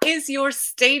what is your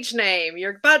stage name?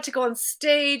 You're about to go on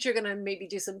stage. You're going to maybe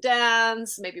do some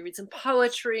dance, maybe read some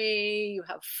poetry. You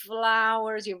have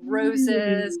flowers, you have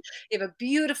roses. You have a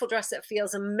beautiful dress that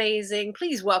feels amazing.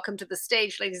 Please welcome to the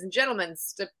stage, ladies and gentlemen,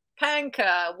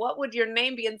 Stepanka. What would your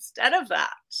name be instead of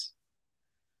that?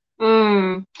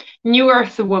 New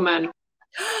Earth Woman.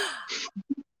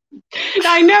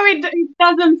 I know it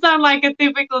doesn't sound like a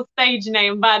typical stage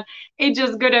name, but it's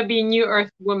just gonna be New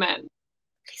Earth Woman.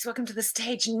 Please welcome to the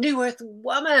stage, New Earth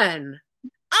Woman.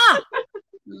 Ah,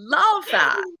 love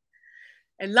that.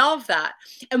 I love that.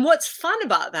 And what's fun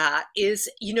about that is,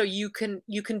 you can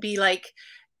be like,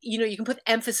 you can put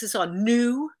emphasis on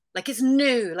new, like it's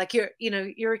new, like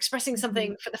you're expressing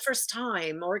something for the first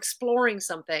time or exploring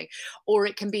something, or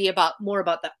it can be more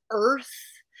about the earth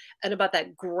and about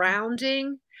that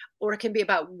grounding, or it can be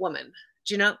about woman,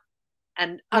 do you know?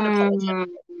 And unapologetic.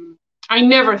 I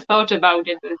never thought about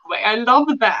it this way. I love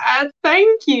that.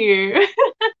 Thank you.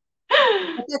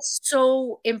 But that's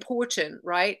so important,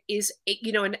 right? Is it,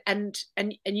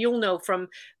 and you'll know from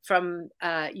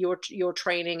your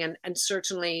training and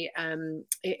certainly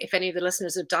if any of the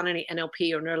listeners have done any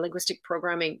NLP or neurolinguistic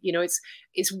programming,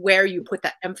 it's where you put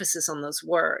that emphasis on those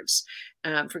words.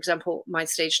 For example, my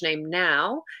stage name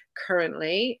now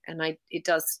currently, and it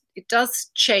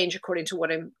does change according to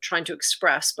what I'm trying to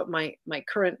express, but my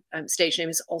current stage name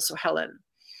is also Helen.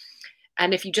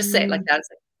 And if you just say it like that, it's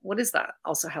like, what is that?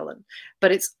 Also Helen.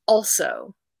 But it's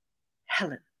also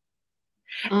Helen.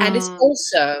 And it's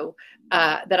also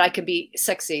that I can be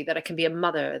sexy, that I can be a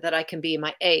mother, that I can be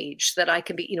my age, that I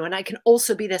can be, and I can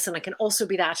also be this and I can also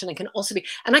be that and I can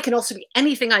also be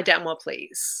anything I damn well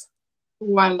please.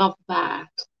 Oh, I love that.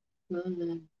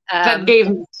 That gave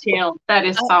me chill. That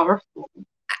is powerful.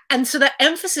 And so the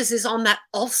emphasis is on that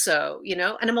also,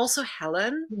 and I'm also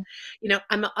Helen,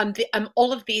 I'm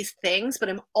all of these things, but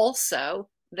I'm also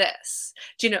this,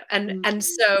 and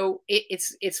so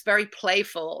it's very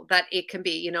playful that it can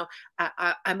be,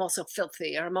 I'm also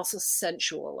filthy, or I'm also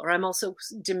sensual, or I'm also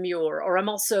demure, or I'm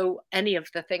also any of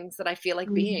the things that I feel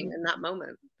like being in that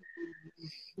moment.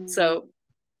 So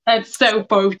that's so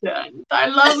potent. I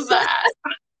love that.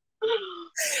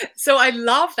 So I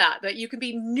love that you can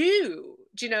be new,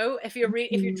 if you're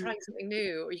trying something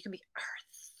new, or you can be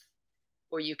earth,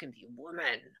 or you can be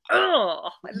woman.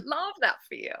 Oh, I love that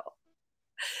for you.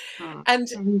 And,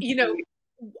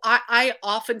 I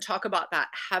often talk about that,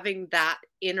 having that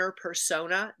inner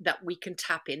persona that we can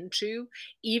tap into,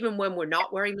 even when we're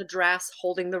not wearing the dress,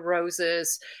 holding the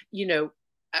roses,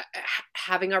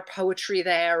 having our poetry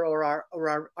there, or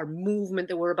our movement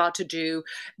that we're about to do,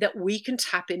 that we can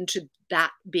tap into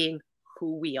that being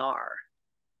who we are.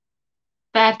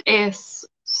 That is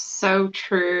so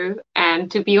true. And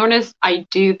to be honest, I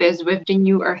do this with the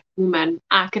New Earth Woman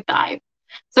archetype.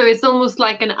 So it's almost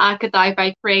like an archetype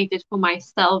I created for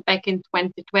myself back in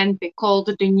 2020 called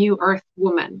the New Earth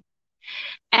Woman.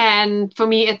 And for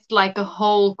me, it's like a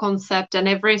whole concept. And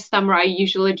every summer, I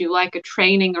usually do like a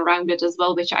training around it as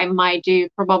well, which I might do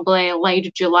probably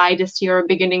late July this year,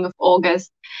 beginning of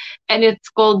August. And it's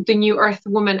called the New Earth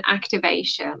Woman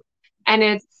Activation.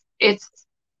 And it's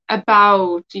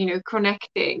about,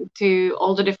 connecting to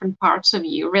all the different parts of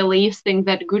you, releasing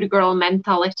that good girl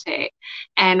mentality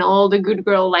and all the good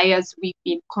girl layers we've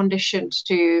been conditioned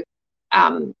to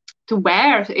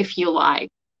wear, if you like.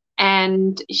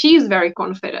 And she is very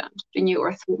confident, the New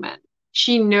Earth Woman.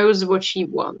 She knows what she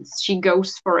wants. She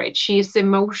goes for it. She is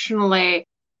emotionally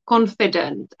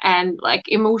confident and like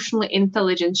emotionally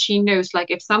intelligent. She knows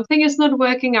like if something is not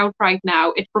working out right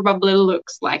now, it probably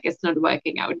looks like it's not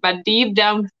working out. But deep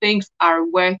down, things are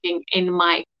working in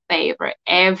my favor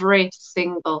every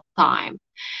single time.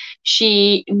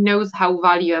 She knows how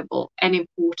valuable and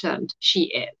important she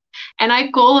is. And I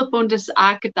call upon this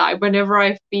archetype whenever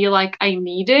I feel like I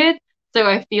need it. So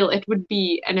I feel it would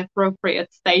be an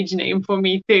appropriate stage name for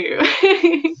me too.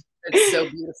 That's so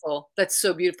beautiful. That's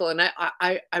so beautiful. And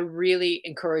I really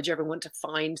encourage everyone to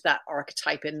find that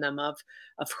archetype in them of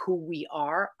who we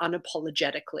are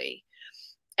unapologetically.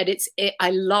 And I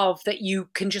love that you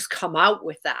can just come out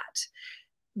with that.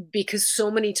 because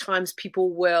so many times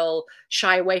people will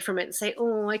shy away from it and say,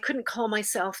 "Oh, I couldn't call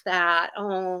myself that.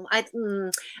 Oh,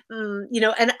 and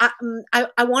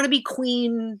I want to be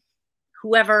queen,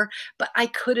 whoever, but I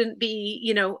couldn't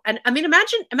be, And I mean,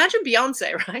 imagine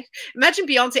Beyonce, right? Imagine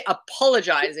Beyonce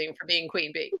apologizing for being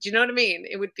queen bee. Do you know what I mean?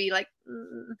 It would be like,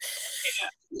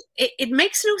 it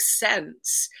makes no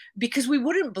sense because we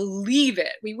wouldn't believe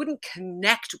it. We wouldn't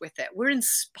connect with it. We're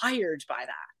inspired by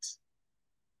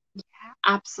that.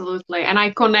 Absolutely. And I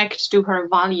connect to her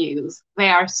values. They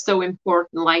are so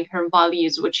important, like her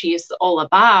values, which she is all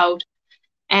about.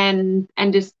 And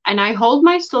I hold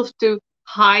myself to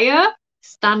higher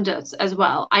standards as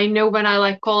well. I know when I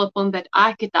like call upon that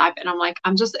archetype and I'm like,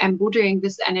 I'm just embodying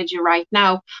this energy right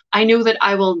now, I know that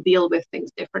I will deal with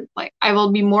things differently. I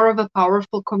will be more of a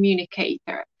powerful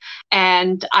communicator,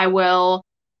 and I will,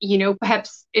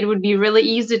 perhaps it would be really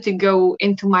easy to go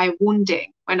into my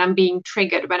wounding when I'm being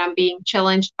triggered, when I'm being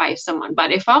challenged by someone.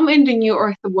 But if I'm in the New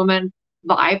Earth Woman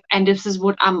vibe and this is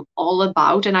what I'm all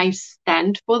about and I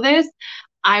stand for this,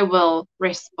 I will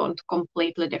respond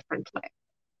completely differently.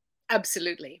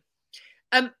 Absolutely.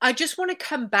 I just want to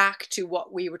come back to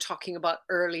what we were talking about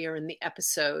earlier in the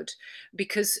episode,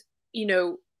 because,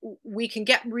 we can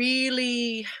get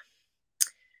really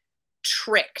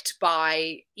tricked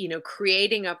by,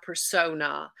 creating a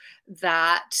persona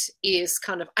that is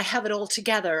kind of, I have it all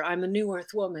together, I'm a New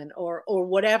Earth woman, or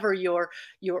whatever your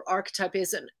archetype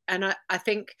is. And I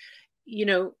think,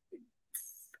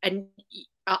 and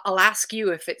I'll ask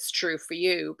you if it's true for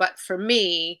you, but for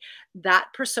me, that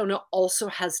persona also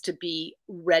has to be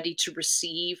ready to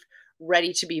receive,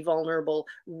 ready to be vulnerable,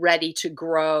 ready to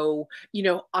grow.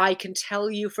 I can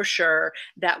tell you for sure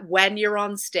that when you're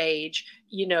on stage,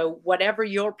 whatever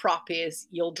your prop is,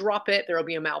 you'll drop it. There'll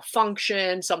be a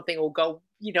malfunction. Something will go,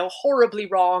 horribly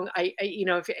wrong.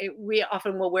 We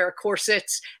often will wear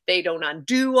corsets. They don't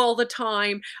undo all the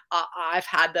time. I've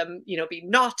had them, be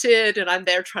knotted, and I'm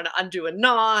there trying to undo a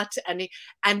knot.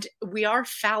 And we are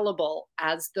fallible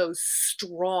as those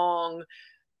strong,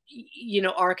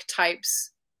 archetypes.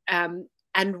 And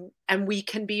we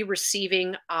can be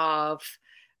receiving of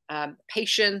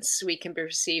patience, we can be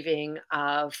receiving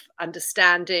of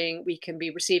understanding, we can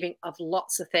be receiving of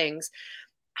lots of things.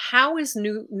 How is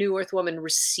New Earth Woman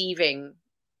receiving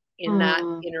in that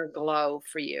inner glow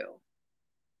for you?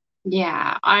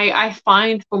 Yeah, I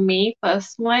find for me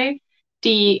personally,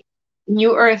 the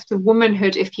New Earth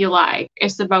womanhood, if you like,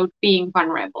 is about being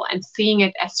vulnerable and seeing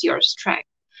it as your strength,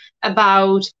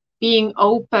 about being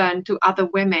open to other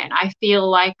women. I feel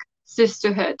like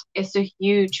sisterhood is a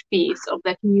huge piece of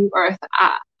that New Earth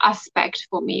aspect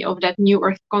for me, of that New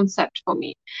Earth concept for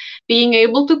me. Being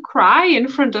able to cry in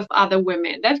front of other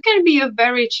women, that can be a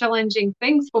very challenging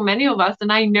thing for many of us.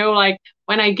 And I know, like,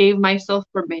 when I gave myself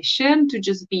permission to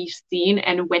just be seen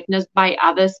and witnessed by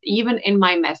others, even in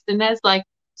my messiness, like,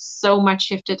 so much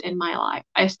shifted in my life.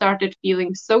 I started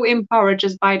feeling so empowered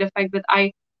just by the fact that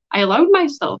I allowed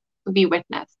myself to be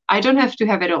witnessed. I don't have to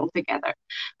have it all together.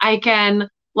 I can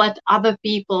let other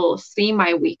people see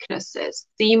my weaknesses,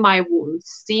 see my wounds,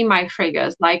 see my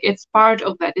triggers. Like, it's part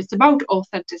of that. It's about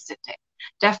authenticity.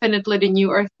 Definitely the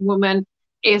New Earth Woman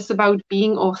is about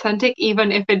being authentic,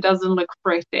 even if it doesn't look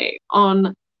pretty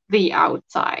on the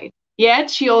outside. Yet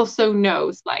she also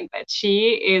knows, like, that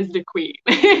she is the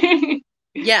queen.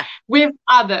 Yeah. With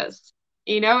others.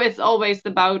 It's always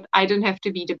about, I don't have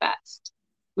to be the best.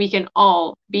 We can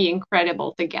all be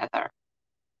incredible together.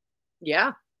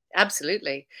 Yeah,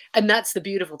 absolutely. And that's the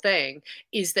beautiful thing,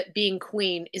 is that being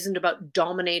queen isn't about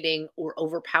dominating or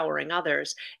overpowering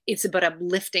others. It's about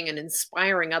uplifting and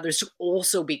inspiring others to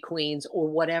also be queens, or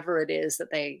whatever it is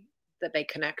that they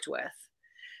connect with.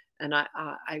 And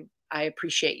I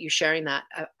appreciate you sharing that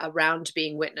around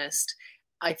being witnessed.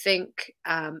 I think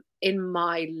in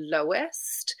my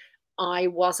lowest, I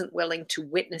wasn't willing to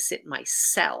witness it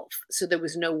myself. So there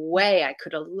was no way I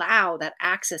could allow that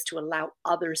access to allow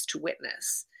others to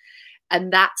witness.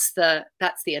 And that's the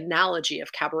analogy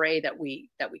of cabaret that we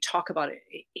talk about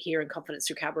here in Confidence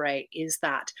Through Cabaret, is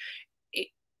that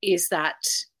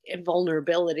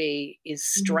vulnerability is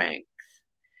strength,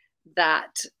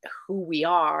 that who we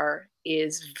are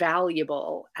is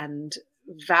valuable and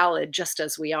valid just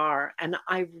as we are. And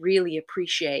I really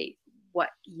appreciate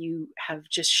what you have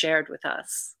just shared with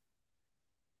us.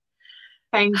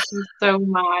 Thank you so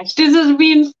much. This has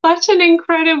been such an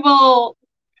incredible,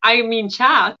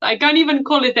 chat. I can't even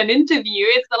call it an interview.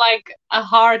 It's like a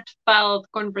heartfelt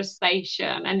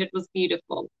conversation, and it was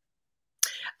beautiful.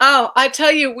 Oh, I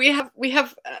tell you, we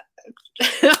have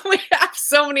We have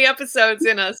so many episodes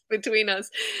in us between us.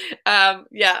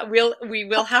 Yeah, we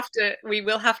will have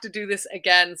to do this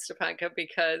again, Stepanka,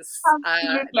 because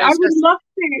Absolutely. I there's would just love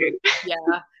to.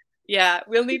 yeah, yeah,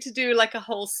 we'll need to do like a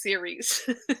whole series.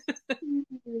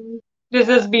 This Yeah.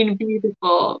 has been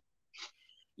beautiful.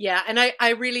 Yeah, and I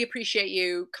really appreciate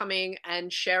you coming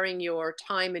and sharing your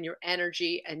time and your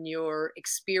energy and your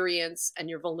experience and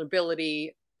your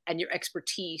vulnerability and your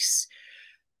expertise.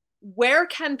 Where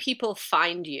can people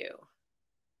find you?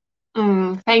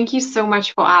 Thank you so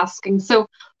much for asking. So,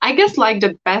 I guess like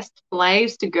the best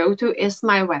place to go to is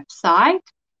my website,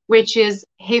 which is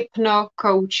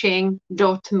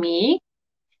hypnocoaching.me,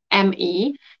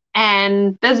 me,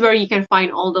 and that's where you can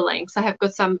find all the links. I have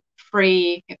got some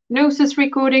free hypnosis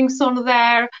recordings on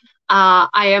there.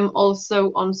 I am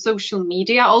also on social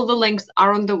media. All the links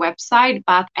are on the website,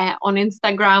 but on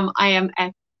Instagram, I am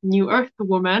at New Earth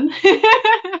Woman.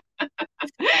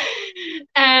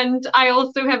 And I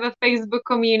also have a Facebook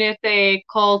community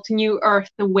called New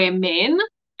Earth Women.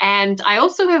 And I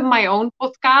also have my own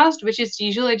podcast, which is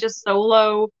usually just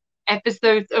solo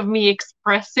episodes of me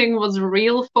expressing what's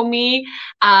real for me.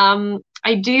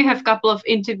 I do have a couple of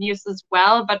interviews as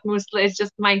well, but mostly it's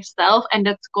just myself, and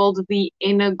that's called the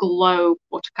Inner Glow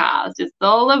podcast. It's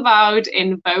all about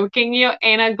invoking your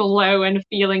inner glow and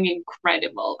feeling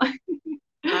incredible.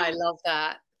 I love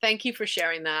that. Thank you for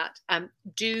sharing that.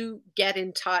 Do get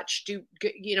in touch. Go.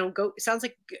 It sounds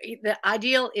like the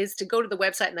ideal is to go to the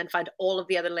website and then find all of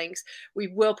the other links. We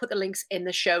will put the links in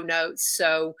the show notes.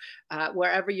 So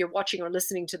wherever you're watching or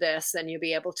listening to this, then you'll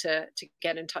be able to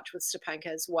get in touch with Stepanka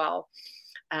as well.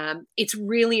 It's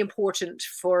really important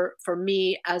for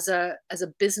me as a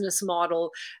business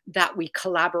model that we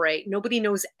collaborate. Nobody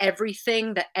knows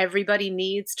everything that everybody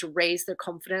needs to raise their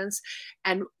confidence,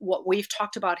 and what we've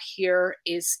talked about here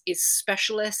is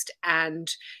specialist, and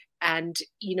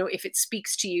if it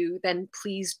speaks to you, then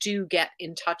please do get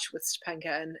in touch with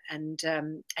Stepanka and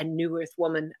New Earth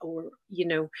Woman, or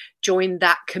join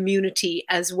that community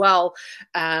as well.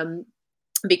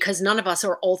 Because none of us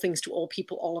are all things to all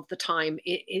people all of the time.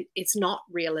 It's not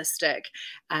realistic.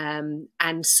 And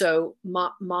so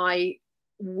my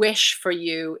wish for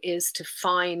you is to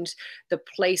find the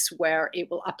place where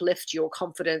it will uplift your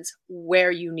confidence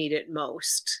where you need it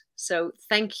most. So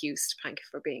thank you, Stepanka,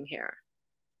 for being here.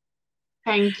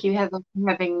 Thank you, Heather, for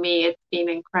having me. It's been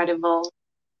incredible.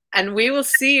 And we will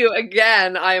see you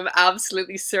again. I'm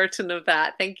absolutely certain of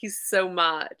that. Thank you so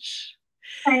much.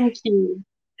 Thank you.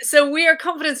 So we are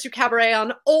Confidence Through Cabaret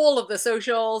on all of the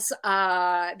socials.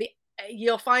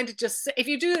 You'll find just if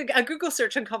you do a Google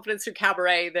search on Confidence Through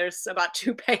Cabaret, there's about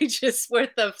 2 pages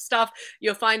worth of stuff.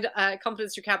 You'll find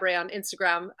Confidence Through Cabaret on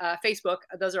Instagram, Facebook.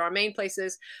 Those are our main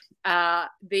places.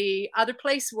 The other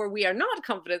place where we are not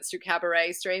Confidence Through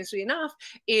Cabaret, strangely enough,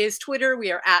 is Twitter.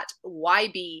 We are at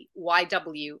YBYWYS.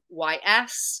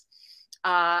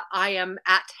 I am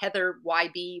at Heather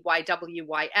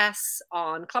YBYWYS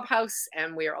on Clubhouse,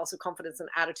 and we are also Confidence and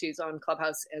Attitudes on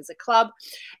Clubhouse as a club.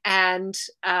 And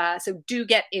so do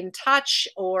get in touch,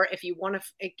 or if you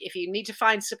need to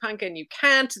find Stepanka and you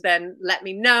can't, then let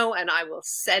me know and I will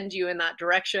send you in that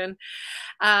direction.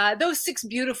 Those 6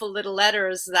 beautiful little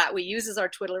letters that we use as our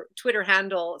Twitter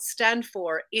handle stand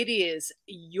for: it is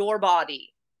your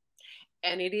body,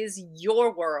 and it is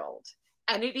your world,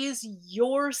 and it is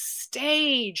your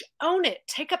stage. Own it.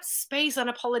 Take up space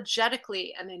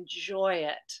unapologetically and enjoy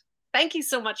it. Thank you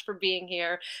so much for being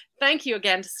here. Thank you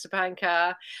again to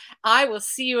Stepanka. I will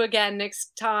see you again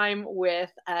next time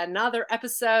with another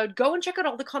episode. Go and check out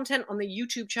all the content on the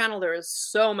YouTube channel. There is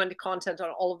so much content on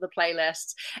all of the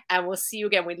playlists. And we'll see you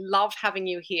again. We love having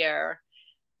you here.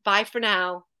 Bye for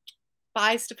now.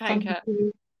 Bye, Stepanka.